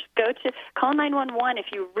church, call 911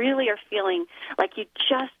 if you really are feeling like you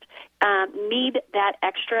just need that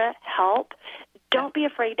extra help. Don't be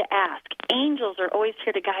afraid to ask. Angels are always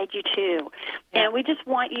here to guide you, too. Yeah. And we just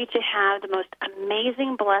want you to have the most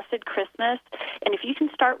amazing, blessed Christmas. And if you can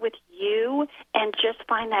start with you and just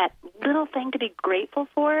find that little thing to be grateful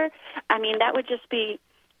for, that would just be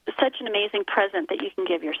such an amazing present that you can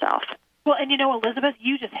give yourself. Well, and Elizabeth,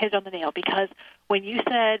 you just hit on the nail, because when you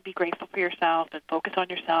said be grateful for yourself and focus on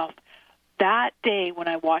yourself, that day when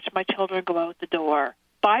I watched my children go out the door,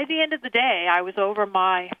 by the end of the day, I was over and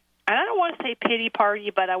I don't want to say pity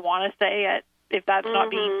party, but I want to say it, if that's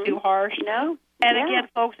not being too harsh. No. And again,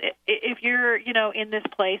 folks, if you're, in this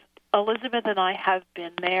place, Elizabeth and I have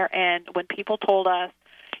been there, and when people told us,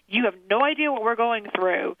 you have no idea what we're going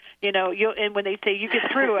through, and when they say you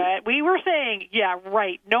get through it, we were saying, yeah,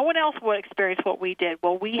 right, no one else would experience what we did.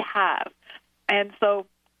 Well, we have. And so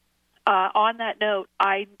on that note,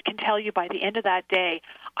 I can tell you by the end of that day,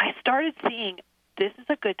 I started seeing this is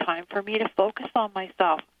a good time for me to focus on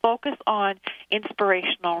myself, focus on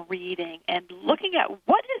inspirational reading, and looking at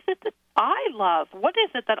what is it that I love, what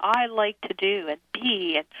is it that I like to do and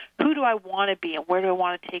be, and who do I want to be, and where do I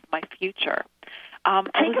want to take my future.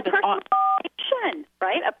 Take a personal vacation,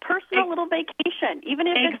 right? A personal little vacation, even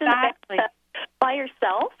if it's by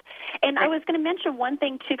yourself. And I was going to mention one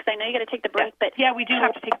thing, too, because I know you got to take the break. But we do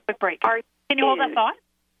have to take a quick break. Can you hold that thought?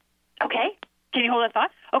 Okay. Can you hold that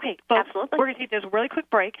thought? Okay, folks, absolutely. We're going to take this really quick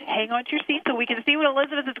break. Hang on to your seat so we can see what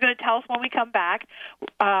Elizabeth is going to tell us when we come back.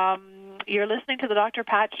 You're listening to the Dr.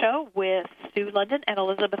 Pat Show with Sue London and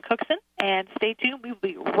Elizabeth Cuckson. And stay tuned. We'll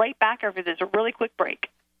be right back after this really quick break.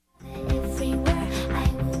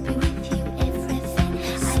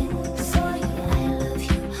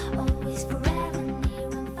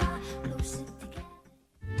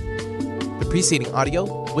 The preceding audio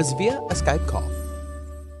was via a Skype call.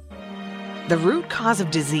 The root cause of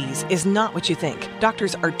disease is not what you think.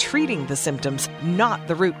 Doctors are treating the symptoms, not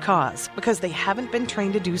the root cause, because they haven't been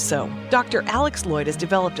trained to do so. Dr. Alex Lloyd has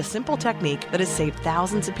developed a simple technique that has saved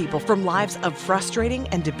thousands of people from lives of frustrating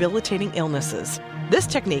and debilitating illnesses. This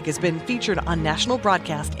technique has been featured on national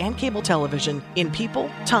broadcast and cable television in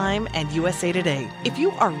People, Time, and USA Today. If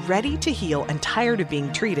you are ready to heal and tired of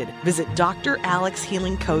being treated, visit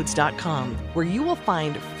dralexhealingcodes.com, where you will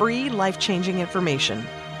find free life-changing information.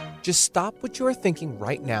 Just stop what you are thinking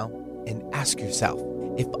right now and ask yourself,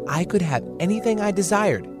 if I could have anything I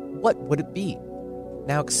desired, what would it be?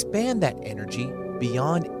 Now expand that energy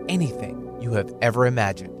beyond anything you have ever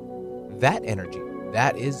imagined. That energy,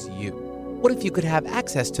 that is you. What if you could have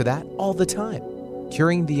access to that all the time?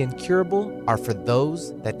 Curing the incurable are for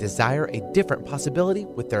those that desire a different possibility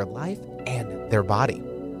with their life and their body.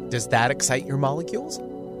 Does that excite your molecules?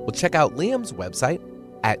 Well, check out Liam's website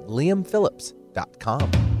at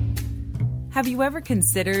liamphillips.com. Have you ever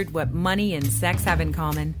considered what money and sex have in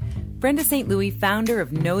common? Brenda St. Louis, founder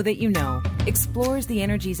of Know That You Know, explores the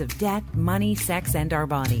energies of debt, money, sex, and our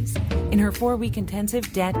bodies. In her 4-week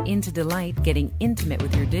intensive Debt into Delight, Getting Intimate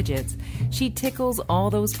with Your Digits, she tickles all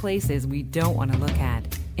those places we don't want to look at,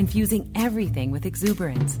 infusing everything with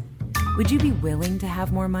exuberance. Would you be willing to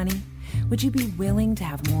have more money? Would you be willing to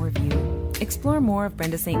have more of you? Explore more of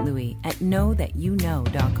Brenda St. Louis at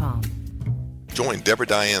knowthatyouknow.com. Join Deborah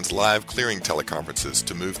Diane's live clearing teleconferences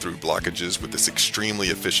to move through blockages with this extremely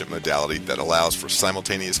efficient modality that allows for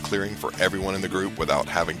simultaneous clearing for everyone in the group without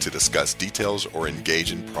having to discuss details or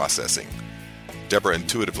engage in processing. Deborah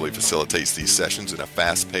intuitively facilitates these sessions in a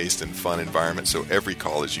fast-paced and fun environment, so every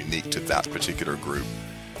call is unique to that particular group.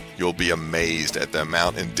 You'll be amazed at the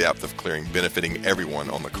amount and depth of clearing benefiting everyone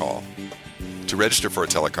on the call. To register for a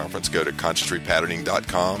teleconference, go to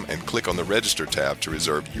consciousrepatterning.com and click on the Register tab to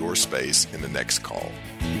reserve your space in the next call.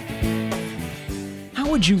 How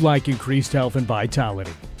would you like increased health and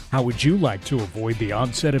vitality? How would you like to avoid the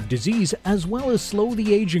onset of disease as well as slow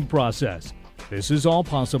the aging process? This is all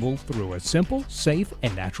possible through a simple, safe,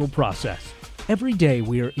 and natural process. Every day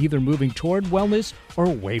we are either moving toward wellness or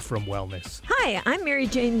away from wellness. Hi, I'm Mary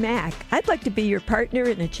Jane Mack. I'd like to be your partner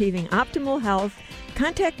in achieving optimal health.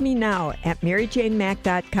 Contact me now at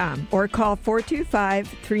maryjanemack.com or call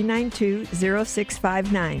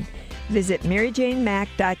 425-392-0659. Visit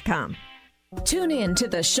maryjanemack.com. Tune in to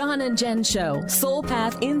the Sean and Jen Show, Soul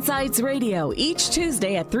Path Insights Radio, each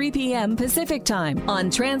Tuesday at 3 p.m. Pacific Time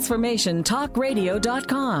on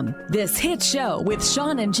TransformationTalkRadio.com. This hit show with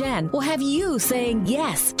Sean and Jen will have you saying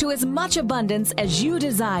yes to as much abundance as you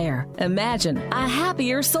desire. Imagine a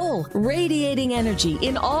happier soul, radiating energy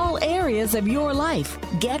in all areas of your life.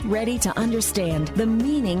 Get ready to understand the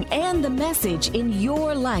meaning and the message in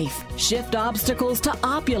your life. Shift obstacles to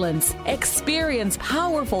opulence. Experience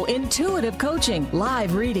powerful, intuitive coaching,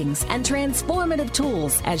 live readings, and transformative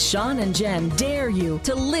tools as Sean and Jen dare you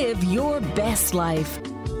to live your best life.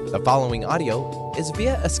 The following audio is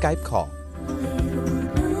via a Skype call.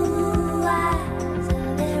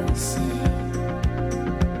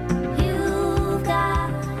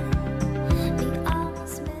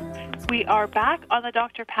 We are back on the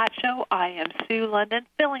Dr. Pat Show. I am Sue London,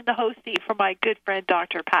 filling the host seat for my good friend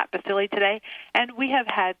Dr. Pat Basile today, and we have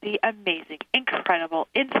had the amazing, incredible,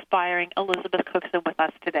 inspiring Elizabeth Cuckson with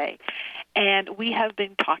us today. And we have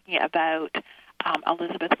been talking about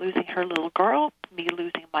Elizabeth losing her little girl, me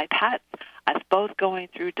losing my pets, us both going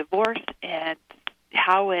through divorce, and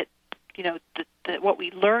how it, what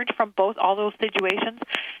we learned from all those situations.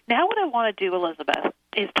 Now what I want to do, Elizabeth,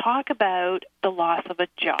 is talk about the loss of a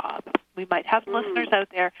job. We might have listeners out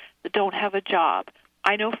there that don't have a job.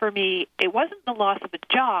 I know for me, it wasn't the loss of a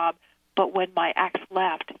job, but when my ex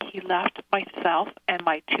left, he left myself and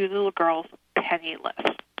my two little girls penniless.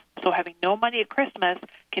 So having no money at Christmas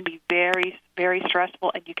can be very, very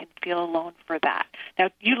stressful, and you can feel alone for that. Now,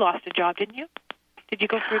 you lost a job, didn't you? Did you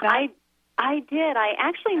go through that? I did. I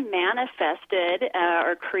actually manifested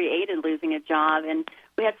or created losing a job, and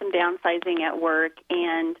we had some downsizing at work,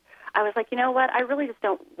 and I was like, you know what, I really just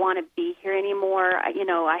don't want to be here anymore. I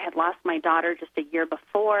had lost my daughter just a year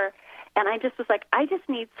before, and I just was like, I just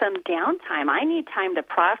need some downtime. I need time to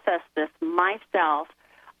process this myself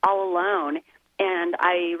all alone. And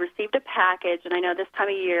I received a package, and I know this time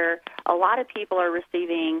of year, a lot of people are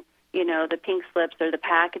receiving, the pink slips or the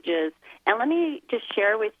packages. And let me just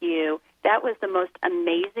share with you, that was the most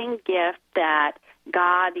amazing gift that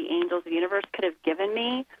God, the angels, the universe could have given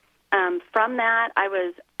me. From that, I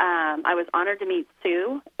was honored to meet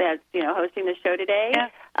Sue, that's hosting the show today. Yeah.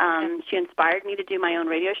 She inspired me to do my own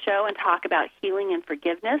radio show and talk about healing and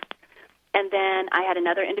forgiveness. And then I had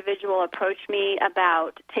another individual approach me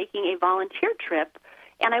about taking a volunteer trip,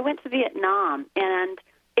 and I went to Vietnam, and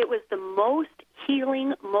it was the most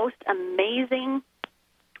healing, most amazing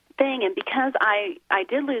thing. And because I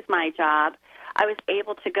did lose my job, I was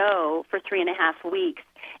able to go for 3.5 weeks.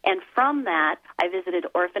 And from that, I visited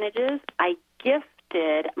orphanages. I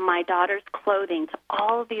gifted my daughter's clothing to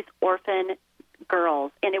all of these orphan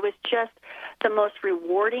girls. And it was just the most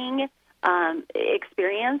rewarding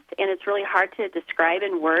experience. And it's really hard to describe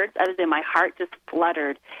in words other than my heart just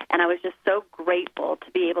fluttered. And I was just so grateful to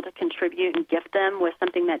be able to contribute and gift them with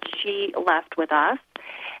something that she left with us.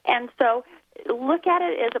 And so look at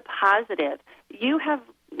it as a positive. You have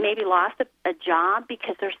maybe lost a job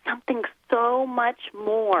because there's something so much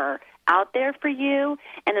more out there for you.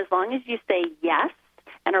 And as long as you say yes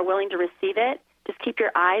and are willing to receive it, just keep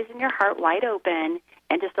your eyes and your heart wide open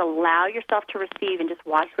and just allow yourself to receive and just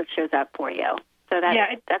watch what shows up for you. So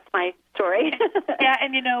that's my story. Yeah,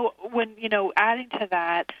 and when adding to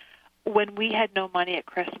that, when we had no money at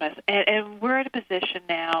Christmas, and we're in a position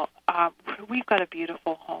now, we've got a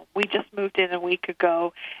beautiful home. We just moved in a week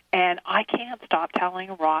ago, and I can't stop telling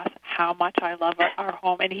Ross how much I love our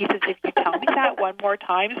home. And he says, if you tell me that one more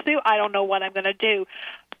time, Sue, I don't know what I'm going to do.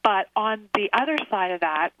 But on the other side of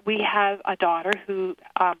that, we have a daughter who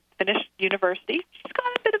finished university. She's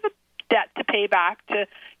got a bit of a debt to pay back to,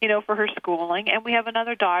 for her schooling. And we have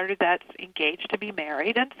another daughter that's engaged to be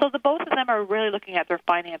married. And so the both of them are really looking at their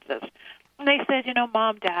finances. And they said,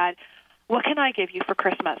 Mom, Dad, what can I give you for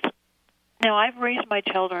Christmas? Now, I've raised my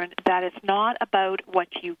children that it's not about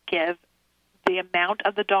what you give, the amount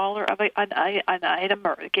of the dollar of an item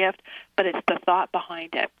or a gift, but it's the thought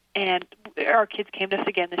behind it. And our kids came to us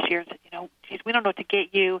again this year and said, geez, we don't know what to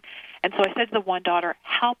get you. And so I said to the one daughter,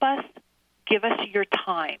 help us, give us your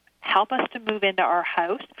time. Help us to move into our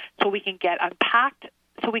house so we can get unpacked,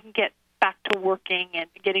 so we can get back to working and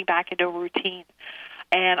getting back into a routine.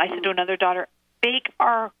 And I said to another daughter, bake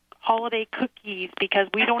our holiday cookies because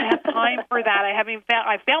we don't have time for that.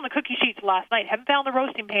 I found the cookie sheets last night. Haven't found the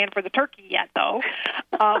roasting pan for the turkey yet, though.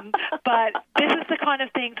 But this is the kind of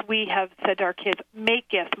things we have said to our kids, make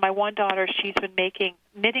gifts. My one daughter, she's been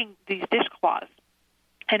knitting these dishcloths,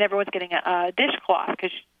 and everyone's getting a dishcloth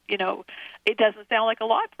because, you know, it doesn't sound like a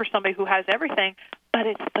lot for somebody who has everything, but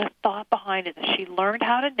it's the thought behind it. She learned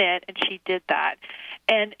how to knit, and she did that.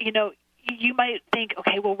 And, you know, you might think,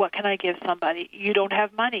 okay, well, what can I give somebody? You don't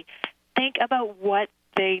have money. Think about what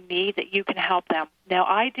they need that you can help them. Now,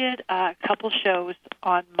 I did a couple shows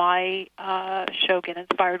on my show, Get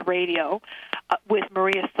Inspired Radio, with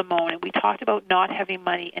Maria Simone, and we talked about not having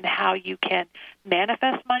money and how you can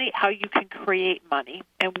manifest money, how you can create money,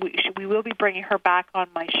 and we will be bringing her back on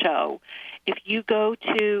my show. If you go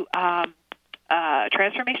to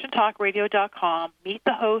TransformationTalkRadio.com, meet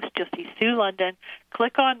the host, you'll see Sue London,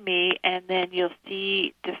 click on me, and then you'll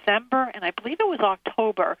see December, and I believe it was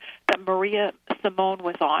October, that Maria Simone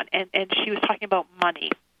was on, and she was talking about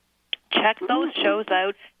money. Check those shows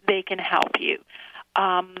out. They can help you.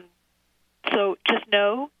 So just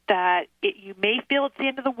know that you may feel it's the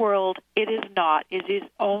end of the world. It is not. It is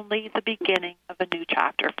only the beginning of a new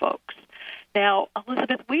chapter, folks. Now,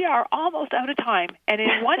 Elizabeth, we are almost out of time, and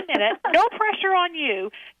in 1 minute, no pressure on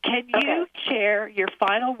you, can you share your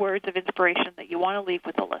final words of inspiration that you want to leave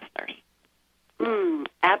with the listeners?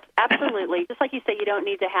 Absolutely. Just like you say, you don't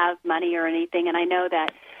need to have money or anything, and I know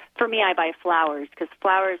that for me, I buy flowers, because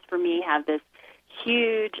flowers for me have this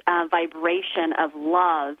huge vibration of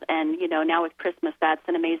love, and, you know, now with Christmas, that's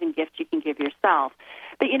an amazing gift you can give yourself.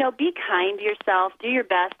 But, you know, be kind to yourself. Do your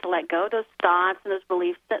best to let go of those thoughts and those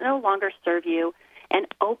beliefs that no longer serve you, and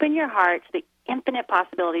open your heart to the infinite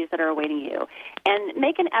possibilities that are awaiting you. And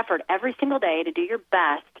make an effort every single day to do your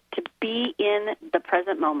best to be in the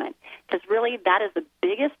present moment, because really that is the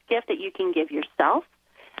biggest gift that you can give yourself.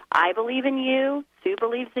 I believe in you. Sue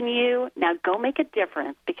believes in you. Now go make a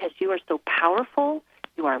difference, because you are so powerful.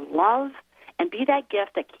 You are love. And be that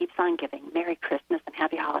gift that keeps on giving. Merry Christmas and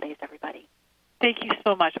happy holidays, everybody. Thank you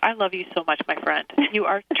so much. I love you so much, my friend. You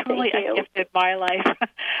are truly a gift in my life.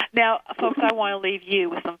 Now, folks, I want to leave you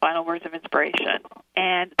with some final words of inspiration.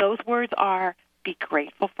 And those words are, be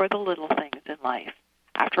grateful for the little things in life.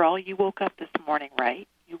 After all, you woke up this morning, right?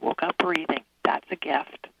 You woke up breathing. That's a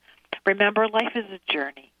gift. Remember, life is a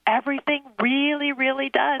journey. Everything really, really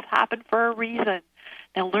does happen for a reason.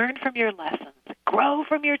 Now learn from your lessons, grow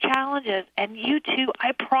from your challenges, and you too,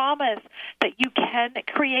 I promise that you can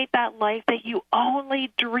create that life that you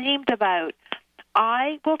only dreamed about.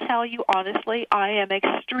 I will tell you honestly, I am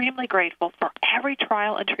extremely grateful for every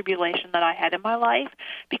trial and tribulation that I had in my life,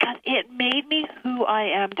 because it made me who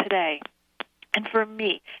I am today. And for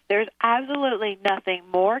me, there's absolutely nothing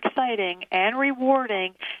more exciting and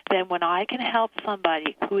rewarding than when I can help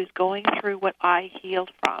somebody who is going through what I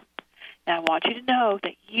healed from. Now, I want you to know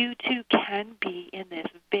that you too can be in this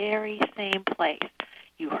very same place.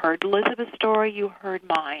 You heard Elizabeth's story, you heard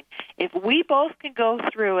mine. If we both can go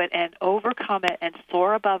through it and overcome it and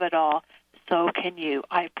soar above it all, so can you.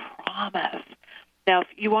 I promise. Now, if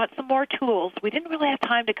you want some more tools, we didn't really have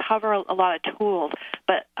time to cover a lot of tools,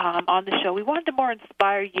 but on the show, we wanted to more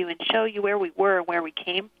inspire you and show you where we were and where we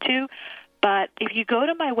came to. But if you go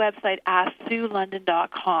to my website,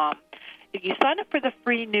 AskSueLondon.com, if you sign up for the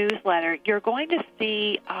free newsletter, you're going to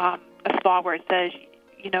see a spot where it says,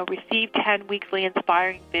 you know, receive 10 weekly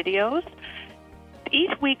inspiring videos.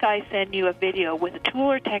 Each week I send you a video with a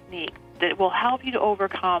tool or technique that will help you to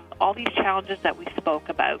overcome all these challenges that we spoke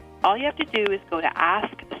about. All you have to do is go to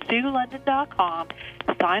AskSueLondon.com,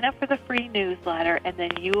 sign up for the free newsletter, and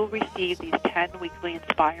then you will receive these 10 weekly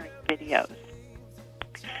inspiring videos.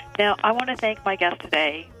 Now, I want to thank my guest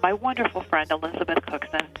today, my wonderful friend Elizabeth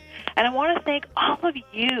Cuckson, and I want to thank all of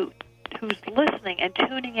you who's listening and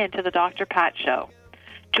tuning in to the Dr. Pat Show.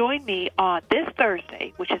 Join me on this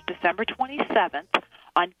Thursday, which is December 27th,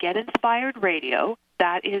 on Get Inspired Radio.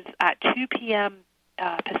 That is at 2 p.m.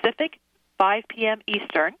 Pacific, 5 p.m.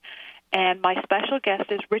 Eastern, and my special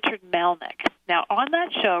guest is Richard Melnick. Now, on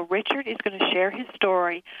that show, Richard is going to share his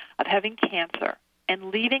story of having cancer and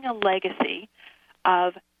leaving a legacy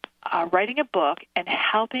of writing a book and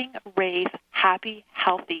helping raise happy,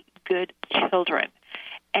 healthy, good children.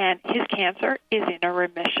 And his cancer is in a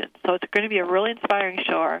remission. So it's going to be a really inspiring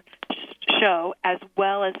show as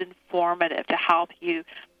well as informative to help you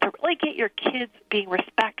to really get your kids being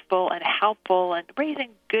respectful and helpful and raising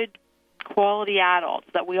good quality adults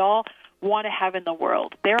that we all want to have in the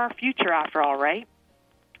world. They're our future, after all, right?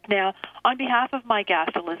 Now, on behalf of my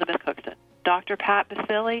guest, Elizabeth Cuckson, Dr. Pat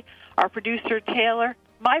Basile, our producer, Taylor,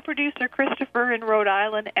 my producer, Christopher in Rhode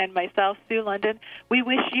Island, and myself, Sue London, we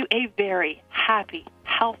wish you a very happy,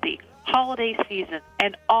 healthy holiday season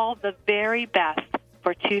and all the very best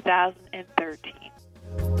for 2013.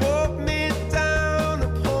 Put me down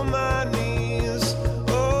upon my knees.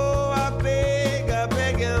 Oh, I beg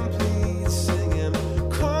and please, singing,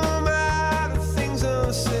 come out of things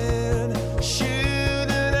unsaid. Shoot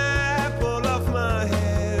an apple off my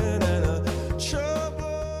head and a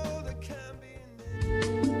trouble that can be.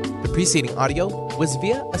 The preceding audio was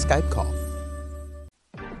via a Skype call.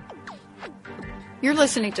 You're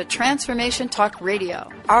listening to Transformation Talk Radio.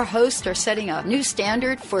 Our hosts are setting a new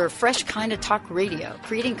standard for a fresh kind of talk radio,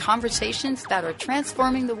 creating conversations that are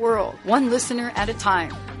transforming the world, one listener at a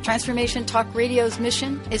time. Transformation Talk Radio's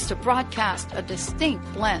mission is to broadcast a distinct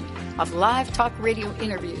blend of live talk radio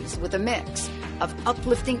interviews with a mix of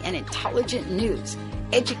uplifting and intelligent news,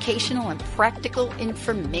 educational and practical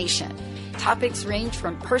information. Topics range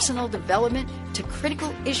from personal development to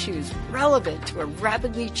critical issues relevant to a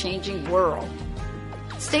rapidly changing world.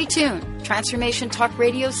 Stay tuned. Transformation Talk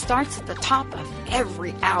Radio starts at the top of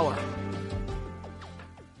every hour.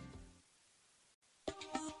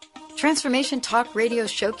 Transformation Talk Radio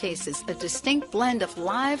showcases a distinct blend of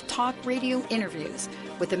live talk radio interviews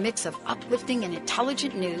with a mix of uplifting and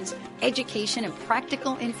intelligent news, education, and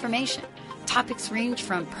practical information. Topics range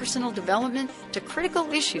from personal development to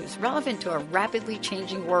critical issues relevant to a rapidly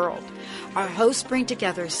changing world. Our hosts bring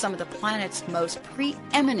together some of the planet's most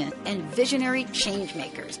preeminent and visionary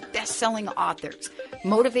changemakers, best-selling authors,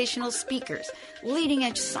 motivational speakers,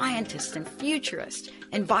 leading-edge scientists and futurists,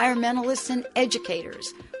 environmentalists and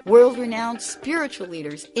educators, world-renowned spiritual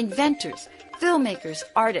leaders, inventors, filmmakers,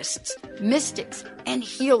 artists, mystics, and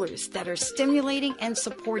healers that are stimulating and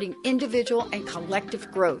supporting individual and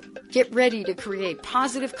collective growth. Get ready to create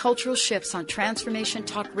positive cultural shifts on Transformation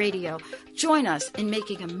Talk Radio. Join us in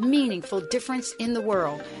making a meaningful difference in the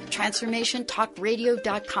world.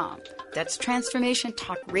 TransformationTalkRadio.com. That's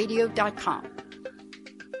TransformationTalkRadio.com.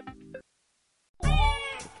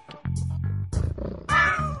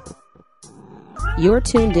 You're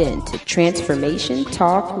tuned in to Transformation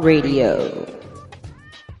Talk Radio.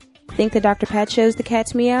 Think the Dr. Pat Show's the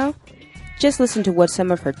cat's meow? Just listen to what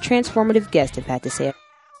some of her transformative guests have had to say.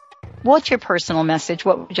 What's your personal message?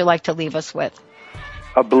 What would you like to leave us with?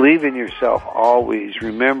 Believe in yourself always.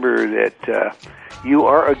 Remember that you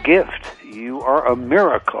are a gift. You are a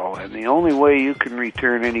miracle. And the only way you can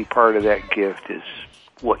return any part of that gift is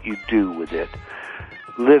what you do with it.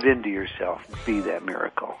 Live into yourself. Be that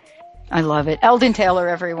miracle. I love it. Eldon Taylor,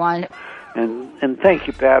 everyone. And thank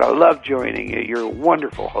you, Pat. I love joining you. You're a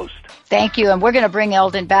wonderful host. Thank you. And we're going to bring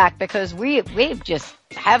Eldon back because we just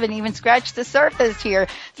haven't even scratched the surface here.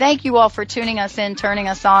 Thank you all for tuning us in, turning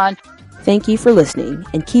us on. Thank you for listening,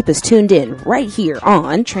 and keep us tuned in right here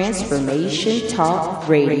on Transformation Talk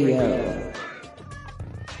Radio.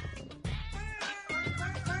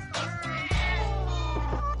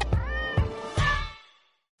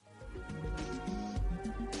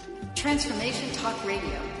 Transformation Talk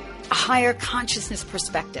Radio, a higher consciousness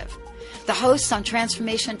perspective. The hosts on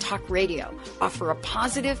Transformation Talk Radio offer a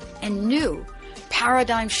positive and new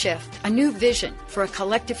paradigm shift, a new vision for a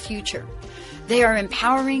collective future. They are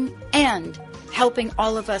empowering and helping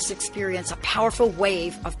all of us experience a powerful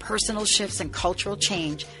wave of personal shifts and cultural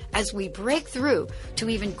change as we break through to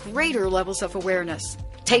even greater levels of awareness.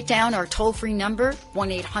 Take down our toll-free number,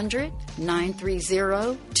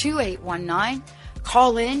 1-800-930-2819.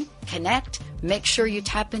 Call in, connect, make sure you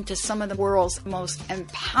tap into some of the world's most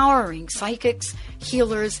empowering psychics,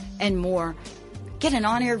 healers, and more. Get an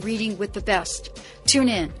on-air reading with the best. Tune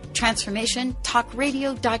in,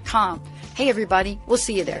 TransformationTalkRadio.com. Hey, everybody, we'll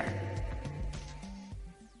see you there.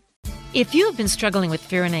 If you have been struggling with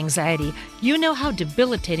fear and anxiety, you know how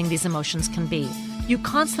debilitating these emotions can be. You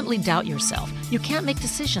constantly doubt yourself, you can't make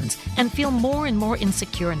decisions, and feel more and more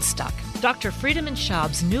insecure and stuck. Dr. Friedemann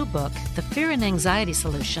Schaub's new book, The Fear and Anxiety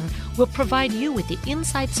Solution, will provide you with the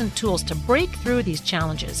insights and tools to break through these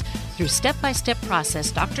challenges. Through step-by-step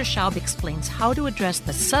process, Dr. Schaub explains how to address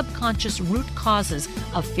the subconscious root causes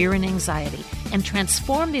of fear and anxiety and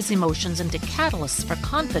transform these emotions into catalysts for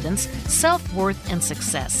confidence, self-worth, and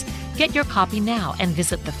success. Get your copy now and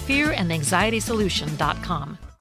visit thefearandanxietysolution.com.